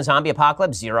times there's been a zombie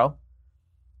apocalypse? 0.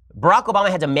 Barack Obama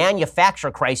had to manufacture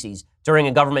crises during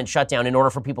a government shutdown in order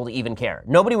for people to even care.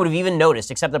 Nobody would have even noticed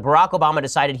except that Barack Obama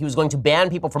decided he was going to ban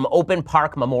people from open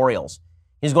park memorials.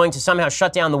 He was going to somehow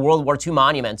shut down the World War II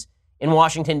monuments in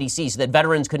Washington, D.C. so that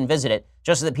veterans couldn't visit it,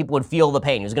 just so that people would feel the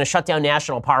pain. He was going to shut down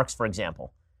national parks, for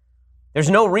example. There's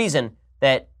no reason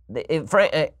that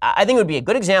I think it would be a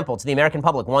good example to the American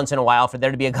public once in a while for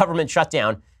there to be a government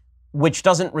shutdown which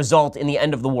doesn't result in the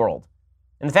end of the world.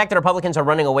 And the fact that Republicans are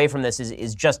running away from this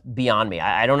is just beyond me.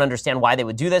 I don't understand why they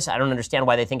would do this. I don't understand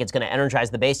why they think it's going to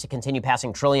energize the base to continue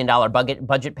passing trillion-dollar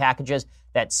budget packages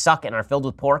that suck and are filled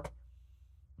with pork.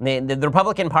 The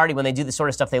Republican Party, when they do this sort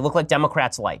of stuff, they look like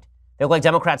Democrats light. They look like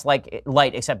Democrats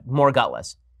light, except more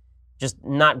gutless. Just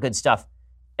not good stuff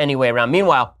any way around.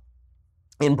 Meanwhile,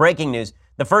 in breaking news,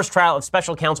 the first trial of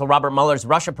special counsel Robert Mueller's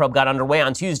Russia probe got underway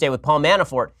on Tuesday with Paul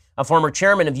Manafort, a former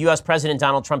chairman of U.S. President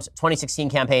Donald Trump's 2016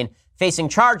 campaign, facing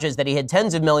charges that he had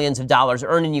tens of millions of dollars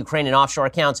earned in Ukraine in offshore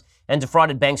accounts and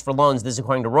defrauded banks for loans, this is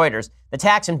according to Reuters. The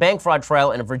tax and bank fraud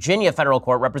trial in a Virginia federal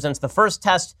court represents the first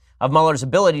test of Mueller's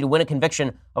ability to win a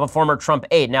conviction of a former Trump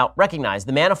aide. Now, recognize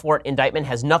the Manafort indictment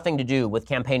has nothing to do with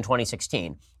campaign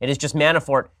 2016. It is just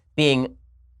Manafort being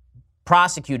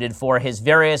prosecuted for his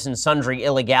various and sundry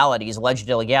illegalities, alleged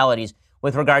illegalities,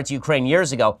 with regard to Ukraine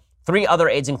years ago. 3 other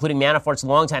aides, including Manafort's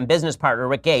longtime business partner,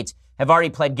 Rick Gates, have already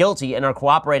pled guilty and are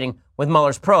cooperating with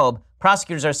Mueller's probe.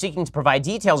 Prosecutors are seeking to provide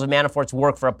details of Manafort's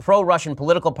work for a pro-Russian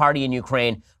political party in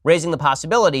Ukraine, raising the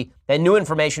possibility that new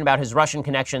information about his Russian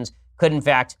connections could, in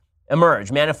fact, emerge.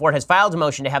 Manafort has filed a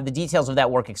motion to have the details of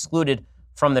that work excluded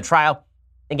from the trial.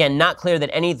 Again, not clear that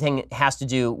anything has to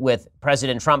do with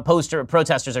President Trump.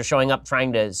 Protesters are showing up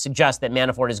trying to suggest that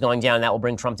Manafort is going down and that will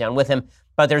bring Trump down with him.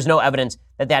 But there's no evidence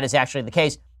that that is actually the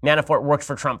case. Manafort worked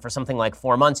for Trump for something like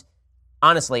 4 months.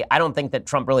 Honestly, I don't think that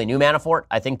Trump really knew Manafort.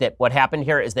 I think that what happened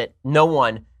here is that no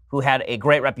one who had a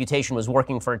great reputation was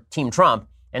working for Team Trump.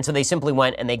 And so they simply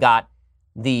went and they got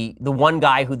the one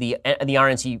guy who the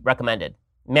RNC recommended.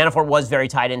 Manafort was very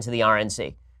tied into the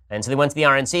RNC. And so they went to the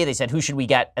RNC. They said, who should we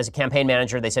get as a campaign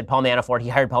manager? They said Paul Manafort. He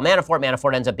hired Paul Manafort.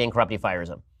 Manafort ends up being corrupt. He fires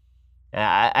him.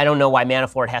 I don't know why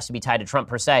Manafort has to be tied to Trump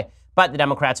per se, but the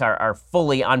Democrats are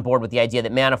fully on board with the idea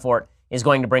that Manafort is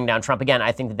going to bring down Trump. Again,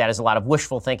 I think that is a lot of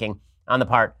wishful thinking on the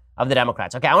part of the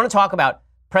Democrats. Okay, I want to talk about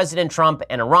President Trump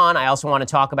and Iran. I also want to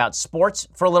talk about sports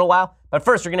for a little while. But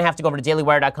first, you're going to have to go over to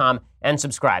dailywire.com and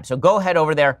subscribe. So go ahead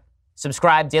over there,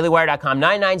 subscribe, dailywire.com,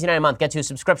 $9.99 a month. Get you a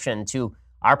subscription to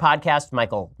our podcast,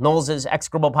 Michael Knowles'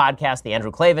 Execrable podcast, The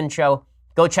Andrew Klavan Show.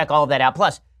 Go check all of that out.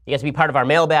 Plus, you get to be part of our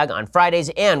mailbag on Fridays.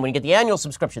 And when you get the annual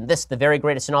subscription, this, the very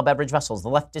greatest in all beverage vessels, the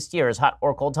leftist year's hot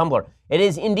or cold tumbler. It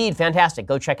is indeed fantastic.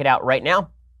 Go check it out right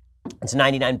now. It's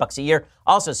 $99 a year.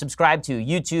 Also, subscribe to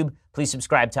YouTube. Please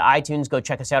subscribe to iTunes. Go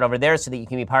check us out over there so that you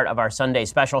can be part of our Sunday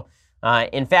special.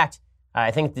 In fact, I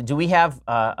think, do we have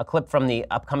a clip from the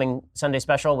upcoming Sunday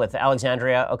special with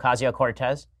Alexandria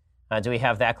Ocasio-Cortez? Do we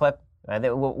have that clip?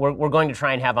 We're going to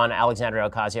try and have on Alexandria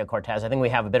Ocasio-Cortez. I think we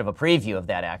have a bit of a preview of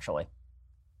that, actually.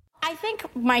 I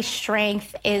think my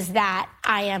strength is that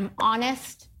I am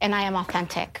honest and I am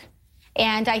authentic.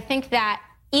 And I think that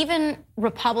even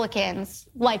Republicans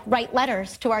write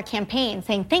letters to our campaign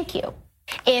saying thank you.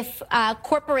 If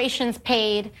corporations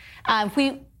paid,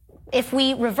 if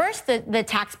we reversed the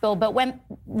tax bill but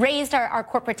raised our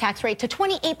corporate tax rate to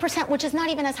 28%, which is not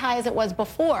even as high as it was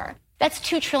before, that's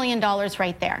 $2 trillion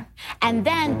right there. And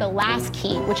then the last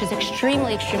key, which is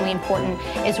extremely, extremely important,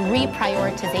 is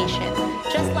reprioritization.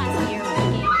 Just last year,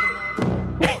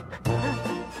 we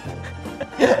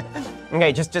gave...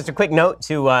 Okay, just a quick note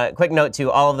to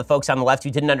all of the folks on the left who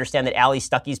didn't understand that Ali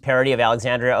Stuckey's parody of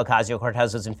Alexandria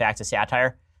Ocasio-Cortez was in fact a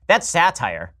satire. That's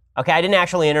satire. Okay, I didn't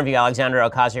actually interview Alexandria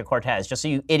Ocasio-Cortez, just so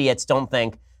you idiots don't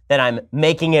think that I'm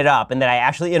making it up and that I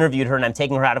actually interviewed her and I'm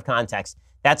taking her out of context.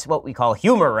 That's what we call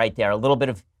humor right there, a little bit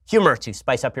of humor to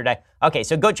spice up your day. Okay,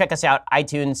 so go check us out,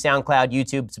 iTunes, SoundCloud,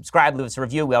 YouTube, subscribe, leave us a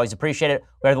review. We always appreciate it.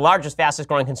 We're the largest, fastest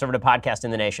growing conservative podcast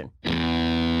in the nation.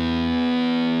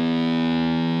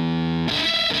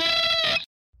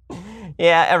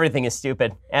 Yeah, everything is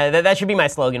stupid. That should be my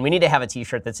slogan. We need to have a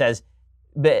T-shirt that says,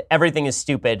 "Everything is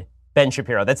stupid, Ben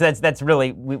Shapiro." That's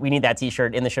really, we need that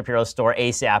T-shirt in the Shapiro store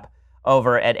ASAP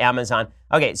over at Amazon.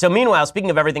 Okay, so meanwhile, speaking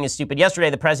of everything is stupid, yesterday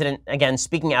the president, again,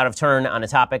 speaking out of turn on a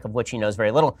topic of which he knows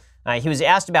very little, he was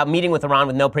asked about meeting with Iran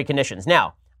with no preconditions.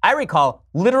 Now, I recall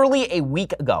literally 1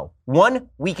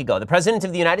 week ago, the president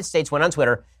of the United States went on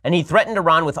Twitter and he threatened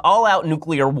Iran with all-out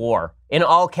nuclear war in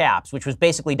all caps, which was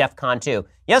basically DEFCON 2.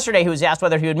 Yesterday, he was asked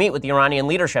whether he would meet with the Iranian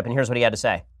leadership, and here's what he had to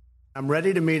say. I'm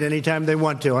ready to meet anytime they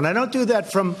want to, and I don't do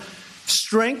that from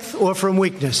strength or from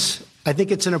weakness. I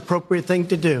think it's an appropriate thing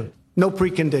to do. No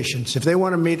preconditions. If they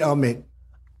want to meet, I'll meet.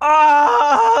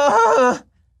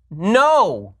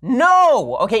 No.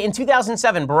 Okay, in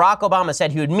 2007, Barack Obama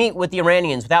said he would meet with the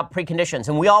Iranians without preconditions,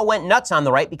 and we all went nuts on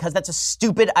the right because that's a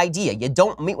stupid idea. You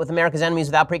don't meet with America's enemies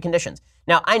without preconditions.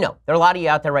 Now, I know there are a lot of you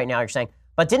out there right now who are saying,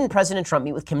 but didn't President Trump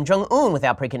meet with Kim Jong-un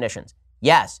without preconditions?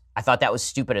 Yes, I thought that was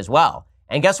stupid as well.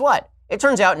 And guess what? It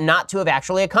turns out not to have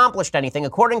actually accomplished anything.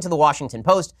 According to the Washington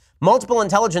Post, Multiple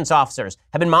intelligence officers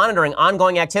have been monitoring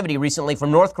ongoing activity recently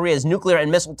from North Korea's nuclear and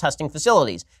missile testing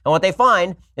facilities. And what they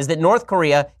find is that North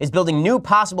Korea is building new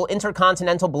possible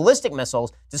intercontinental ballistic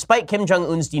missiles despite Kim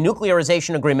Jong-un's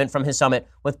denuclearization agreement from his summit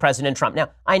with President Trump. Now,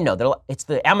 I know it's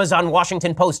the Amazon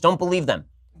Washington Post. Don't believe them.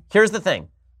 Here's the thing.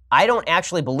 I don't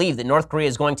actually believe that North Korea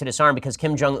is going to disarm because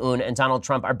Kim Jong-un and Donald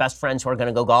Trump are best friends who are going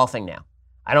to go golfing now.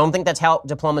 I don't think that's how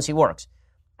diplomacy works.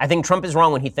 I think Trump is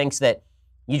wrong when he thinks that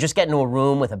you just get into a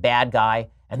room with a bad guy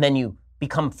and then you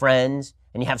become friends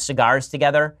and you have cigars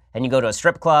together and you go to a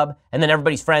strip club and then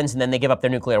everybody's friends and then they give up their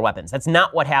nuclear weapons. That's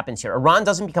not what happens here. Iran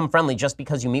doesn't become friendly just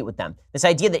because you meet with them. This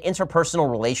idea that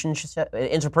interpersonal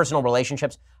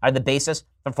relationships are the basis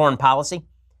for foreign policy,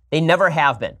 they never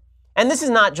have been. And this is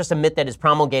not just a myth that is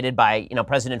promulgated by,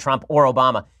 President Trump or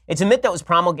Obama. It's a myth that was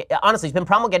promulgated, honestly, it's been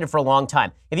promulgated for a long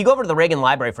time. If you go over to the Reagan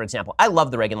Library, for example, I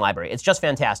love the Reagan Library. It's just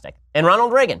fantastic. And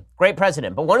Ronald Reagan, great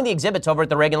president. But one of the exhibits over at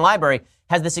the Reagan Library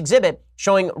has this exhibit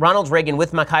showing Ronald Reagan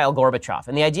with Mikhail Gorbachev.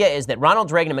 And the idea is that Ronald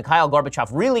Reagan and Mikhail Gorbachev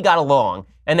really got along,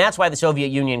 and that's why the Soviet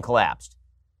Union collapsed.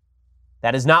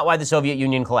 That is not why the Soviet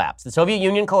Union collapsed. The Soviet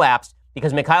Union collapsed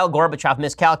because Mikhail Gorbachev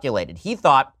miscalculated. He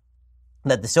thought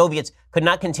that the Soviets could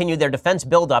not continue their defense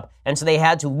buildup, and so they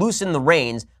had to loosen the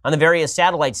reins on the various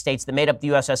satellite states that made up the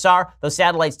USSR. Those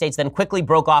satellite states then quickly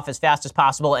broke off as fast as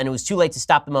possible, and it was too late to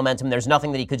stop the momentum. There's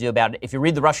nothing that he could do about it. If you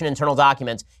read the Russian internal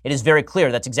documents, it is very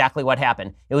clear that's exactly what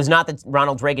happened. It was not that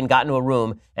Ronald Reagan got into a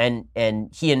room and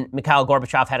he and Mikhail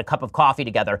Gorbachev had a cup of coffee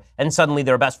together, and suddenly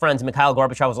they were best friends, and Mikhail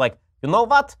Gorbachev was like, you know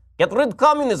what? Get rid of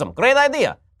communism. Great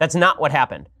idea. That's not what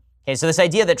happened. Okay, so this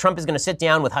idea that Trump is going to sit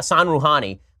down with Hassan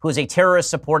Rouhani, who is a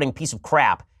terrorist-supporting piece of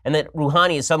crap, and that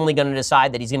Rouhani is suddenly going to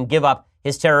decide that he's going to give up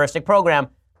his terroristic program,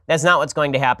 that's not what's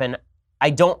going to happen. I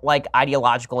don't like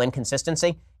ideological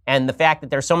inconsistency, and the fact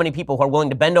that there's so many people who are willing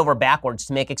to bend over backwards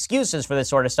to make excuses for this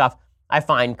sort of stuff, I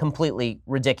find completely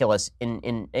ridiculous.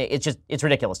 It's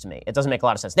ridiculous to me. It doesn't make a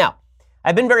lot of sense. Now,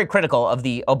 I've been very critical of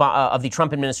the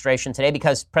Trump administration today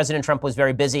because President Trump was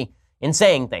very busy in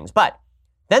saying things, but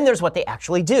then there's what they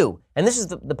actually do. And this is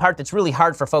the part that's really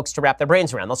hard for folks to wrap their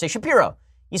brains around. They'll say, Shapiro,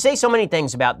 you say so many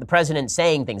things about the president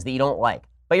saying things that you don't like,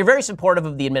 but you're very supportive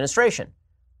of the administration.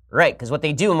 Right, because what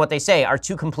they do and what they say are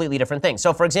two completely different things.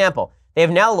 So, for example, they have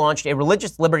now launched a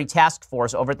religious liberty task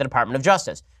force over at the Department of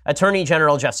Justice. Attorney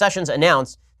General Jeff Sessions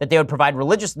announced that they would provide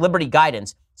religious liberty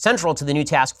guidance central to the new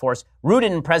task force,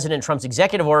 rooted in President Trump's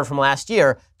executive order from last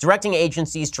year, directing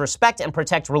agencies to respect and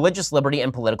protect religious liberty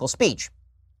and political speech.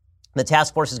 The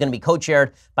task force is going to be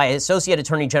co-chaired by Associate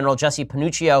Attorney General Jesse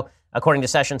Panuccio, according to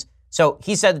Sessions. So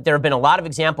he said that there have been a lot of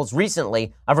examples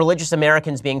recently of religious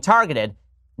Americans being targeted,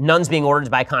 nuns being ordered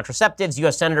to buy contraceptives,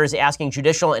 U.S. senators asking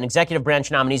judicial and executive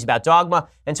branch nominees about dogma,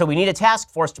 and so we need a task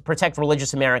force to protect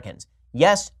religious Americans.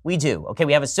 Yes, we do. Okay,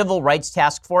 we have a civil rights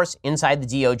task force inside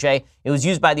the DOJ. It was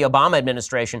used by the Obama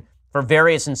administration for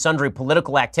various and sundry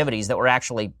political activities that were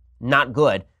actually not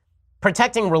good.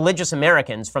 Protecting religious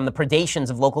Americans from the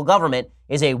predations of local government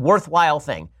is a worthwhile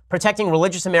thing. Protecting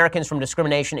religious Americans from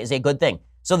discrimination is a good thing.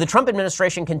 So the Trump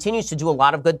administration continues to do a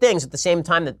lot of good things at the same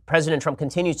time that President Trump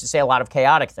continues to say a lot of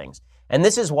chaotic things. And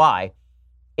this is why,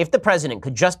 if the president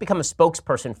could just become a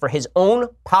spokesperson for his own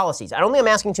policies, I don't think I'm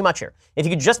asking too much here. If he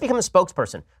could just become a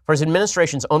spokesperson for his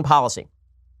administration's own policy,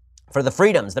 for the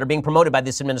freedoms that are being promoted by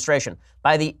this administration,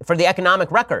 for the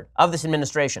economic record of this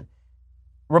administration,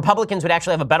 Republicans would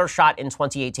actually have a better shot in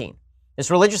 2018.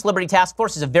 This religious liberty task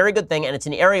force is a very good thing, and it's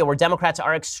an area where Democrats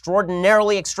are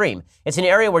extraordinarily extreme. It's an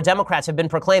area where Democrats have been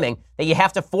proclaiming that you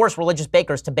have to force religious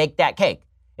bakers to bake that cake.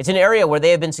 It's an area where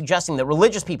they have been suggesting that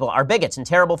religious people are bigots and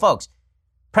terrible folks.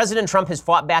 President Trump has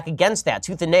fought back against that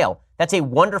tooth and nail. That's a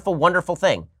wonderful, wonderful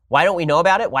thing. Why don't we know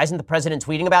about it? Why isn't the president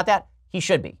tweeting about that? He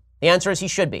should be. The answer is he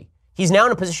should be. He's now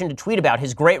in a position to tweet about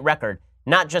his great record,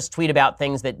 not just tweet about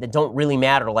things that don't really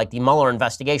matter, like the Mueller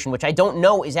investigation, which I don't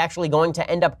know is actually going to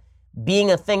end up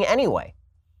being a thing anyway.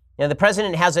 Now, the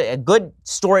president has a good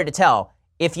story to tell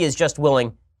if he is just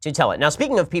willing to tell it. Now,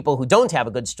 speaking of people who don't have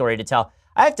a good story to tell,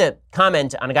 I have to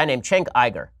comment on a guy named Cenk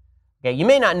Uygur. Okay, you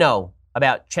may not know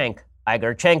about Cenk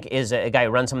Uygur. Cenk is a guy who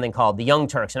runs something called the Young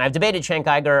Turks, and I've debated Cenk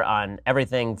Uygur on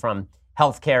everything from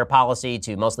healthcare policy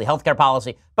to mostly healthcare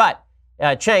policy, but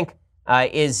Cenk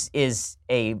is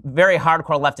a very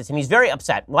hardcore leftist, and he's very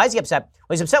upset. Why is he upset?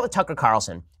 Well, he's upset with Tucker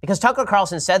Carlson, because Tucker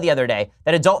Carlson said the other day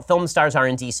that adult film stars are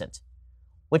indecent,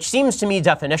 which seems to me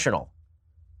definitional.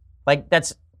 Like,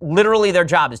 that's literally their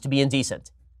job, is to be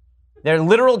indecent. Their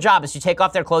literal job is to take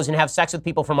off their clothes and have sex with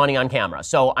people for money on camera.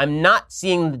 So I'm not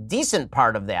seeing the decent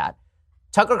part of that.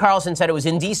 Tucker Carlson said it was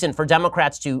indecent for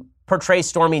Democrats to portray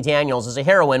Stormy Daniels as a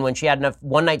heroine when she had a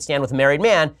one-night stand with a married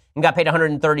man and got paid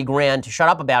 $130,000 to shut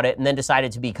up about it and then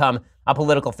decided to become a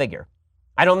political figure.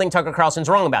 I don't think Tucker Carlson's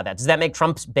wrong about that. Does that make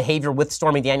Trump's behavior with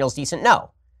Stormy Daniels decent?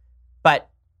 No. But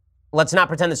let's not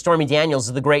pretend that Stormy Daniels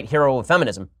is the great hero of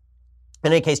feminism.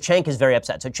 In any case, Cenk is very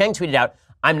upset. So Cenk tweeted out,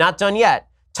 "I'm not done yet.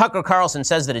 Tucker Carlson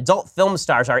says that adult film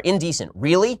stars are indecent.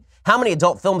 Really? How many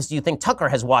adult films do you think Tucker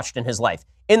has watched in his life?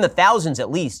 In the thousands at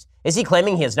least. Is he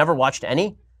claiming he has never watched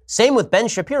any? Same with Ben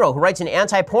Shapiro, who writes an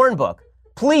anti-porn book.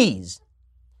 Please."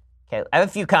 Okay, I have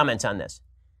a few comments on this.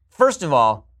 First of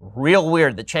all, real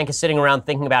weird that Cenk is sitting around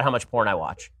thinking about how much porn I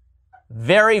watch.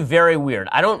 Very, very weird.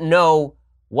 I don't know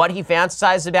what he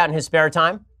fantasizes about in his spare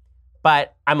time,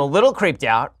 but I'm a little creeped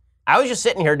out. I was just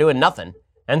sitting here doing nothing,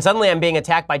 and suddenly I'm being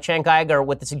attacked by Cenk Uygur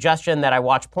with the suggestion that I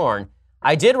watch porn.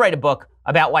 I did write a book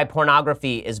about why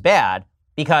pornography is bad,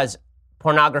 because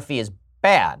pornography is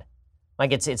bad.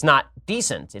 Like, it's not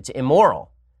decent. It's immoral.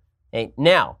 Okay,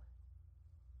 now,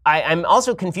 I'm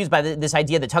also confused by this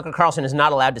idea that Tucker Carlson is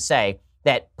not allowed to say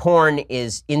that porn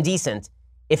is indecent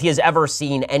if he has ever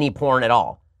seen any porn at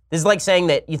all. This is like saying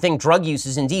that you think drug use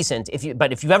is indecent,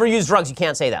 but if you've ever used drugs, you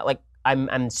can't say that. Like,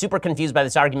 I'm super confused by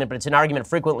this argument, but it's an argument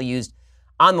frequently used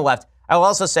on the left. I will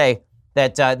also say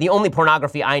that the only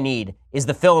pornography I need is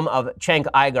the film of Cenk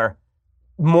Uygur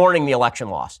mourning the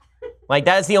election loss. Like,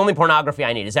 that is the only pornography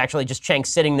I need, is actually just Cenk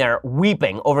sitting there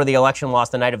weeping over the election loss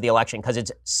the night of the election, because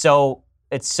it's so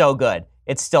good.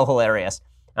 It's still hilarious.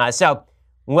 So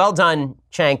well done,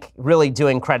 Cenk, really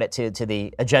doing credit to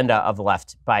the agenda of the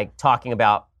left by talking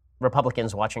about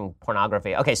Republicans watching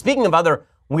pornography. Okay, speaking of other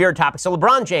weird topics, so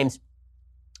LeBron James,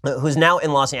 who's now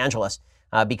in Los Angeles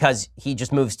because he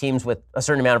just moves teams with a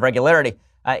certain amount of regularity,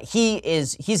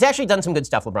 he's actually done some good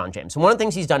stuff, LeBron James. And one of the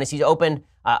things he's done is he's opened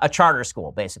a charter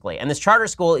school, basically. And this charter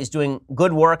school is doing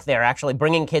good work. They're actually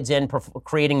bringing kids in,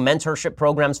 creating mentorship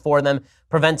programs for them,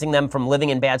 preventing them from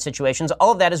living in bad situations.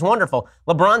 All of that is wonderful.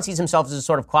 LeBron sees himself as a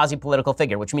sort of quasi-political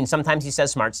figure, which means sometimes he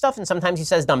says smart stuff and sometimes he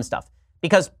says dumb stuff,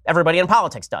 because everybody in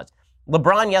politics does.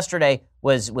 LeBron yesterday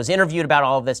was interviewed about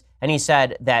all of this, and he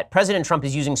said that President Trump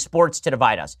is using sports to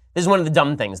divide us. This is one of the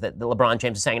dumb things that LeBron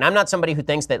James is saying. And I'm not somebody who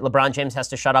thinks that LeBron James has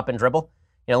to shut up and dribble.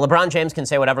 You know, LeBron James can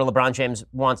say whatever LeBron James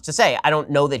wants to say. I don't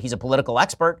know that he's a political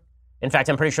expert. In fact,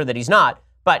 I'm pretty sure that he's not.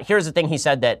 But here's the thing he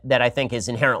said that I think is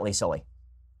inherently silly.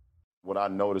 What I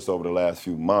noticed over the last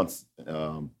few months,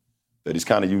 that he's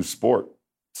kind of used sport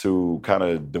to kind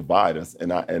of divide us.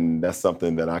 And that's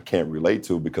something that I can't relate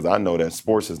to, because I know that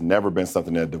sports has never been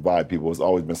something that divides people. It's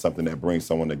always been something that brings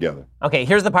someone together. Okay,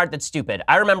 here's the part that's stupid.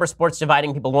 I remember sports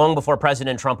dividing people long before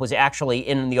President Trump was actually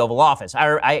in the Oval Office.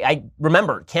 I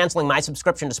remember canceling my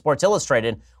subscription to Sports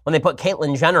Illustrated when they put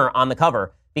Caitlyn Jenner on the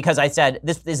cover, because I said,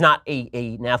 this is not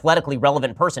an athletically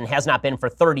relevant person, has not been for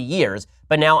 30 years,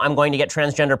 but now I'm going to get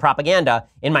transgender propaganda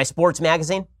in my sports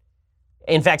magazine.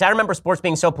 In fact, I remember sports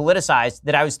being so politicized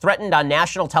that I was threatened on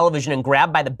national television and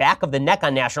grabbed by the back of the neck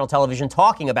on national television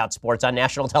talking about sports on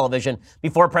national television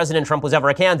before President Trump was ever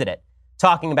a candidate,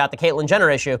 talking about the Caitlyn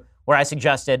Jenner issue, where I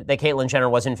suggested that Caitlyn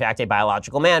Jenner was in fact a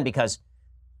biological man because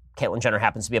Caitlyn Jenner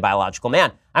happens to be a biological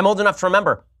man. I'm old enough to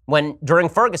remember when, during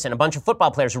Ferguson, a bunch of football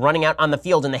players were running out on the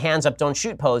field in the hands up, don't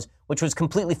shoot pose, which was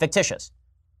completely fictitious.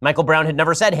 Michael Brown had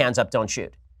never said hands up, don't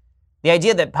shoot. The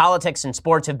idea that politics and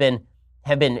sports have been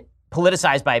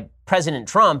politicized by President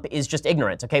Trump is just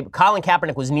ignorant, okay? Colin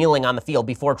Kaepernick was kneeling on the field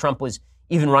before Trump was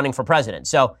even running for president.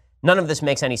 So none of this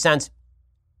makes any sense.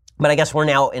 But I guess we're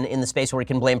now in the space where we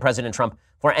can blame President Trump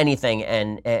for anything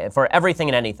and for everything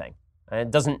and anything.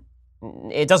 It doesn't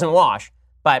wash,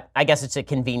 but I guess it's a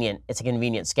convenient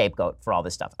scapegoat for all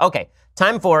this stuff. Okay,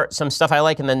 time for some stuff I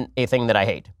like and then a thing that I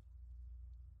hate.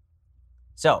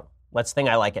 So let's thing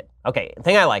I like it. Okay,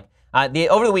 thing I like.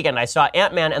 Over the weekend, I saw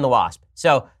Ant-Man and the Wasp.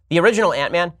 So the original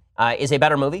Ant-Man is a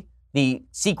better movie. The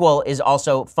sequel is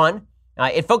also fun.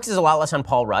 It focuses a lot less on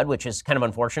Paul Rudd, which is kind of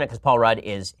unfortunate because Paul Rudd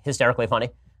is hysterically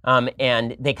funny.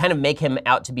 And they kind of make him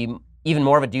out to be even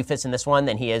more of a doofus in this one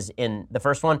than he is in the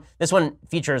first one. This one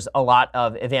features a lot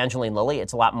of Evangeline Lilly.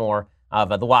 It's a lot more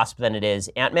of the Wasp than it is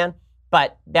Ant-Man.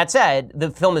 But that said,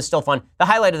 the film is still fun. The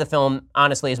highlight of the film,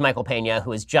 honestly, is Michael Pena,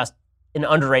 who is just an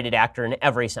underrated actor in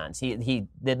every sense. The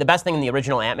best thing in the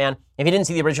original Ant-Man, if you didn't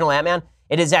see the original Ant-Man,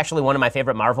 it is actually one of my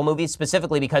favorite Marvel movies,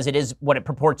 specifically because it is what it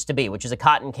purports to be, which is a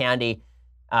cotton candy.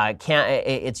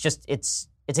 It's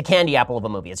a candy apple of a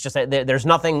movie. It's just there's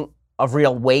nothing of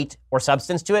real weight or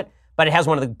substance to it, but it has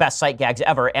one of the best sight gags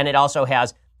ever, and it also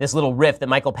has this little riff that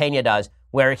Michael Pena does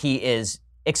where he is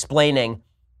explaining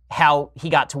how he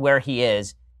got to where he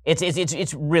is.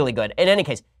 It's really good. In any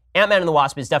case, Ant-Man and the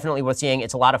Wasp is definitely worth seeing.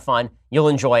 It's a lot of fun. You'll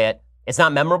enjoy it. It's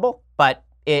not memorable, but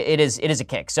it is a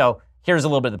kick. So here's a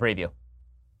little bit of the preview.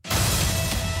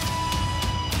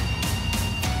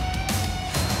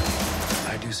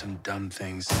 I do some dumb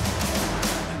things,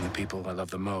 and the people I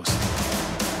love the most,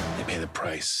 they pay the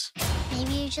price.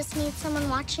 Maybe you just need someone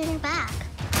watching your back.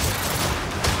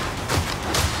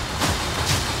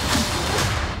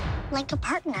 Like a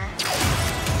partner.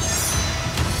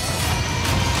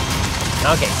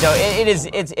 Okay, so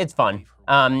it's fun.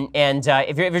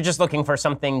 If you're just looking for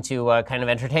something to kind of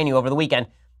entertain you over the weekend,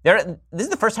 this is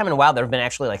the first time in a while there have been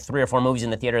actually like 3 or 4 movies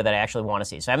in the theater that I actually want to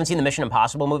see. So I haven't seen the Mission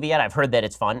Impossible movie yet. I've heard that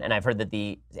it's fun, and I've heard that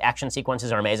the action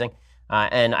sequences are amazing.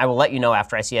 And I will let you know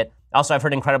after I see it. Also, I've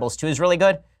heard Incredibles 2 is really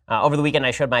good. Over the weekend,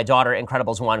 I showed my daughter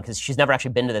Incredibles 1 because she's never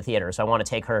actually been to the theater, so I want to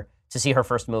take her to see her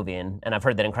first movie, and I've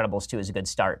heard that Incredibles 2 is a good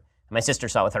start. My sister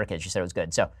saw it with her kids. She said it was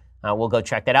good. So we'll go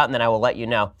check that out, and then I will let you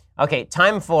know. Okay,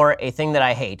 time for a thing that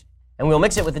I hate, and we'll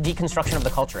mix it with the deconstruction of the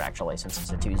culture, actually, since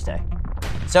it's a Tuesday.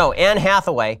 So Anne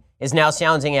Hathaway is now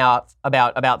sounding out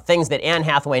about things that Anne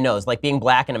Hathaway knows, like being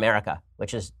black in America,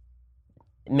 which is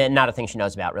not a thing she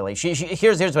knows about, really.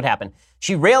 Here's what happened.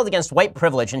 She railed against white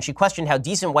privilege, and she questioned how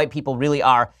decent white people really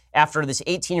are after this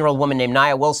 18-year-old woman named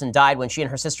Nia Wilson died when she and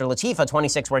her sister Latifah,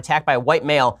 26, were attacked by a white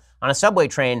male on a subway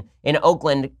train in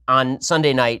Oakland on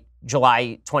Sunday night,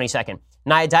 July 22nd.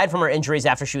 Nia died from her injuries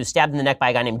after she was stabbed in the neck by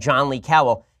a guy named John Lee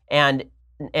Cowell, and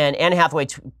Anne Hathaway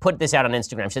put this out on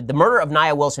Instagram. She said, "The murder of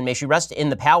Nia Wilson, may she rest in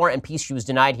the power and peace she was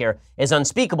denied here, is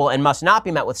unspeakable and must not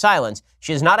be met with silence.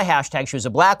 She is not a hashtag. She was a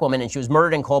black woman, and she was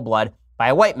murdered in cold blood by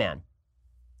a white man."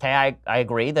 Okay, I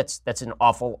agree. That's an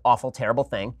awful, awful, terrible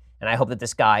thing, and I hope that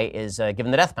this guy is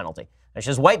given the death penalty. And she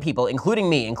says, "White people, including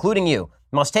me, including you,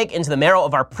 must take into the marrow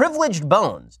of our privileged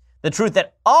bones the truth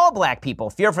that all black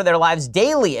people fear for their lives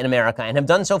daily in America and have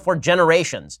done so for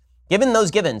generations. Given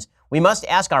those givens, we must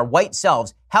ask our white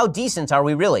selves, how decent are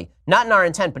we really? Not in our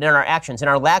intent, but in our actions, in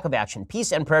our lack of action.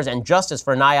 Peace and prayers and justice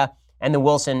for Nia and the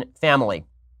Wilson family."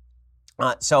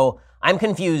 So I'm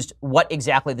confused what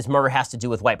exactly this murder has to do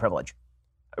with white privilege.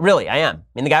 Really, I am. I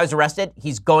mean, the guy was arrested.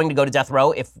 He's going to go to death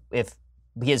row if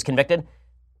he is convicted.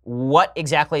 What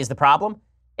exactly is the problem?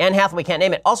 Anne Hathaway can't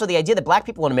name it. Also, the idea that black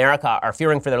people in America are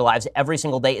fearing for their lives every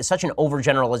single day is such an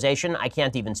overgeneralization, I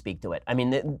can't even speak to it. I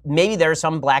mean, maybe there are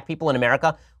some black people in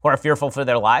America who are fearful for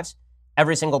their lives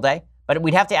every single day, but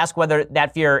we'd have to ask whether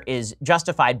that fear is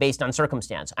justified based on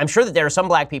circumstance. I'm sure that there are some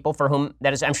black people for whom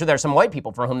that is, I'm sure there are some white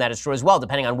people for whom that is true as well,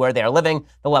 depending on where they are living,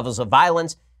 the levels of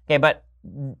violence. Okay, but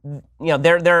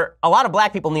there are a lot of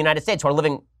black people in the United States who are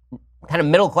living kind of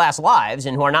middle-class lives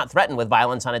and who are not threatened with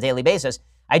violence on a daily basis.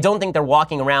 I don't think they're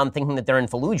walking around thinking that they're in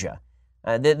Fallujah.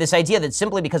 This idea that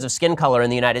simply because of skin color in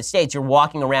the United States, you're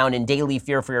walking around in daily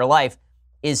fear for your life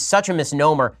is such a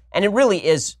misnomer. And it really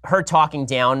is her talking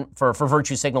down for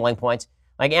virtue signaling points.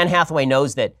 Like, Anne Hathaway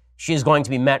knows that she is going to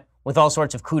be met with all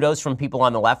sorts of kudos from people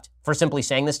on the left for simply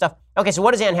saying this stuff. Okay, so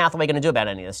what is Anne Hathaway going to do about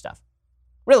any of this stuff?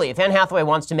 Really, if Anne Hathaway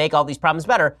wants to make all these problems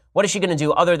better, what is she going to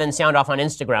do other than sound off on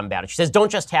Instagram about it? She says, don't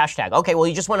just hashtag. Okay, well,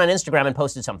 you just went on Instagram and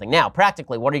posted something. Now,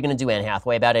 practically, what are you going to do, Anne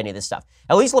Hathaway, about any of this stuff?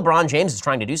 At least LeBron James is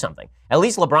trying to do something. At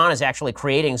least LeBron is actually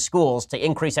creating schools to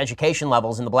increase education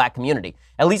levels in the black community.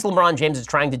 At least LeBron James is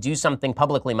trying to do something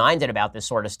publicly minded about this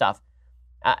sort of stuff.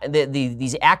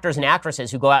 These actors and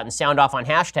actresses who go out and sound off on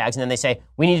hashtags and then they say,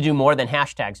 we need to do more than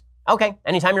hashtags. Okay,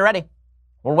 anytime you're ready.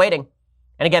 We're waiting.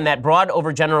 And again, that broad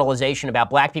overgeneralization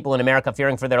about black people in America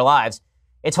fearing for their lives,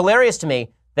 it's hilarious to me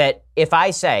that if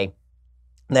I say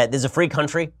that there's a free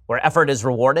country where effort is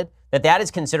rewarded, that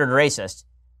is considered racist.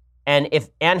 And if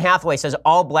Anne Hathaway says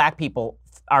all black people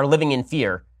are living in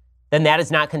fear, then that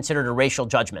is not considered a racial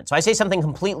judgment. So I say something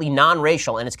completely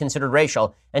non-racial and it's considered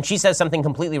racial, and she says something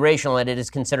completely racial and it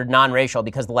is considered non-racial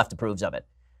because the left approves of it.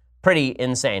 Pretty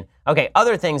insane. Okay,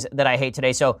 other things that I hate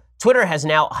today. So Twitter has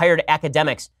now hired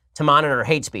academics to monitor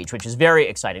hate speech, which is very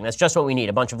exciting. That's just what we need,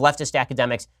 a bunch of leftist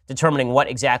academics determining what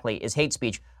exactly is hate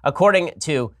speech. According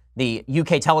to the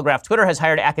UK Telegraph, Twitter has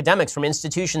hired academics from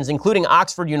institutions including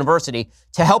Oxford University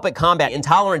to help it combat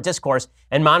intolerant discourse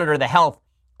and monitor the health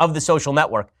of the social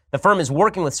network. The firm is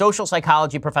working with social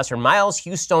psychology professor Miles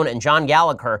Houstone and John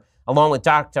Gallagher, along with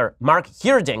Dr. Mark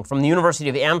Hierdink from the University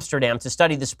of Amsterdam, to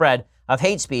study the spread of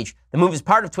hate speech. The move is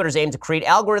part of Twitter's aim to create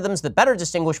algorithms that better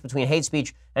distinguish between hate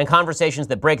speech and conversations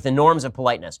that break the norms of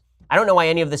politeness. I don't know why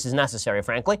any of this is necessary,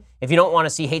 frankly. If you don't want to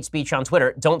see hate speech on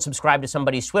Twitter, don't subscribe to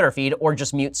somebody's Twitter feed or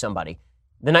just mute somebody.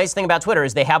 The nice thing about Twitter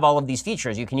is they have all of these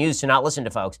features you can use to not listen to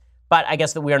folks, but I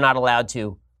guess that we are not allowed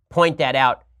to point that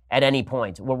out at any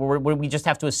point. We just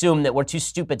have to assume that we're too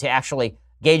stupid to actually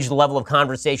gauge the level of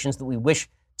conversations that we wish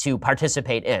to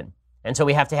participate in. And so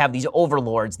we have to have these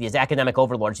overlords, these academic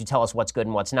overlords who tell us what's good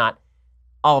and what's not.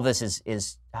 all of this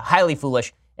is highly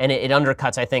foolish, and it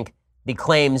undercuts, I think, the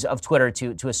claims of Twitter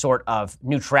to a sort of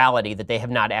neutrality that they have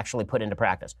not actually put into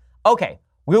practice. Okay,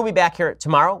 we'll be back here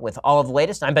tomorrow with all of the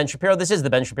latest. I'm Ben Shapiro. This is The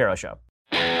Ben Shapiro Show.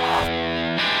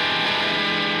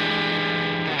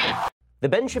 The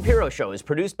Ben Shapiro Show is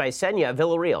produced by Senya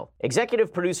Villarreal,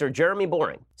 executive producer Jeremy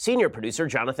Boring, senior producer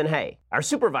Jonathan Hay. Our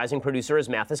supervising producer is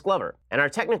Mathis Glover, and our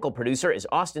technical producer is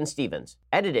Austin Stevens.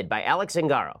 Edited by Alex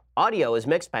Zingaro. Audio is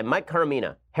mixed by Mike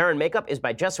Caramina. Hair and makeup is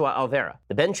by Jesua Alvera.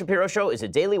 The Ben Shapiro Show is a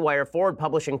Daily Wire Forward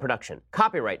Publishing production.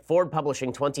 Copyright Forward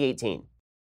Publishing 2018.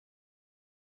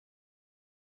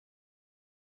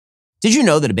 Did you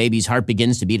know that a baby's heart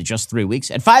begins to beat at just 3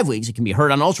 weeks? At 5 weeks, it can be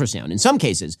heard on ultrasound. In some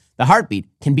cases, the heartbeat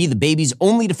can be the baby's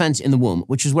only defense in the womb,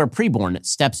 which is where Preborn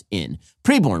steps in.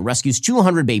 Preborn rescues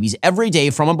 200 babies every day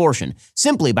from abortion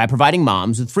simply by providing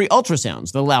moms with free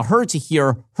ultrasounds that allow her to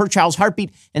hear her child's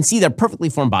heartbeat and see their perfectly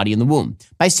formed body in the womb.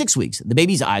 By 6 weeks, the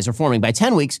baby's eyes are forming. By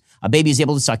 10 weeks, a baby is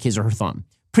able to suck his or her thumb.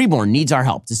 Preborn needs our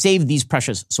help to save these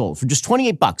precious souls. For just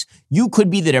 $28, you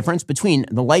could be the difference between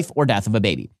the life or death of a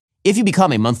baby. If you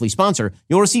become a monthly sponsor,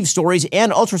 you'll receive stories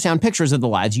and ultrasound pictures of the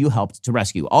lives you helped to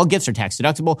rescue. All gifts are tax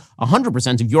deductible.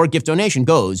 100% of your gift donation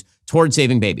goes towards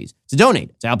saving babies. To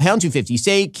donate, dial pound 250,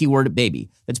 say keyword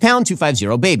baby. That's pound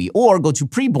 250 baby, or go to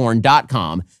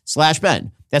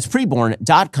preborn.com/Ben. That's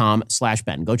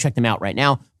preborn.com/Ben. Go check them out right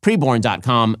now.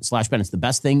 Preborn.com/Ben. It's the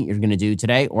best thing you're going to do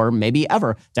today or maybe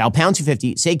ever. Dial pound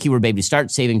 250, say keyword baby to start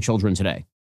saving children today.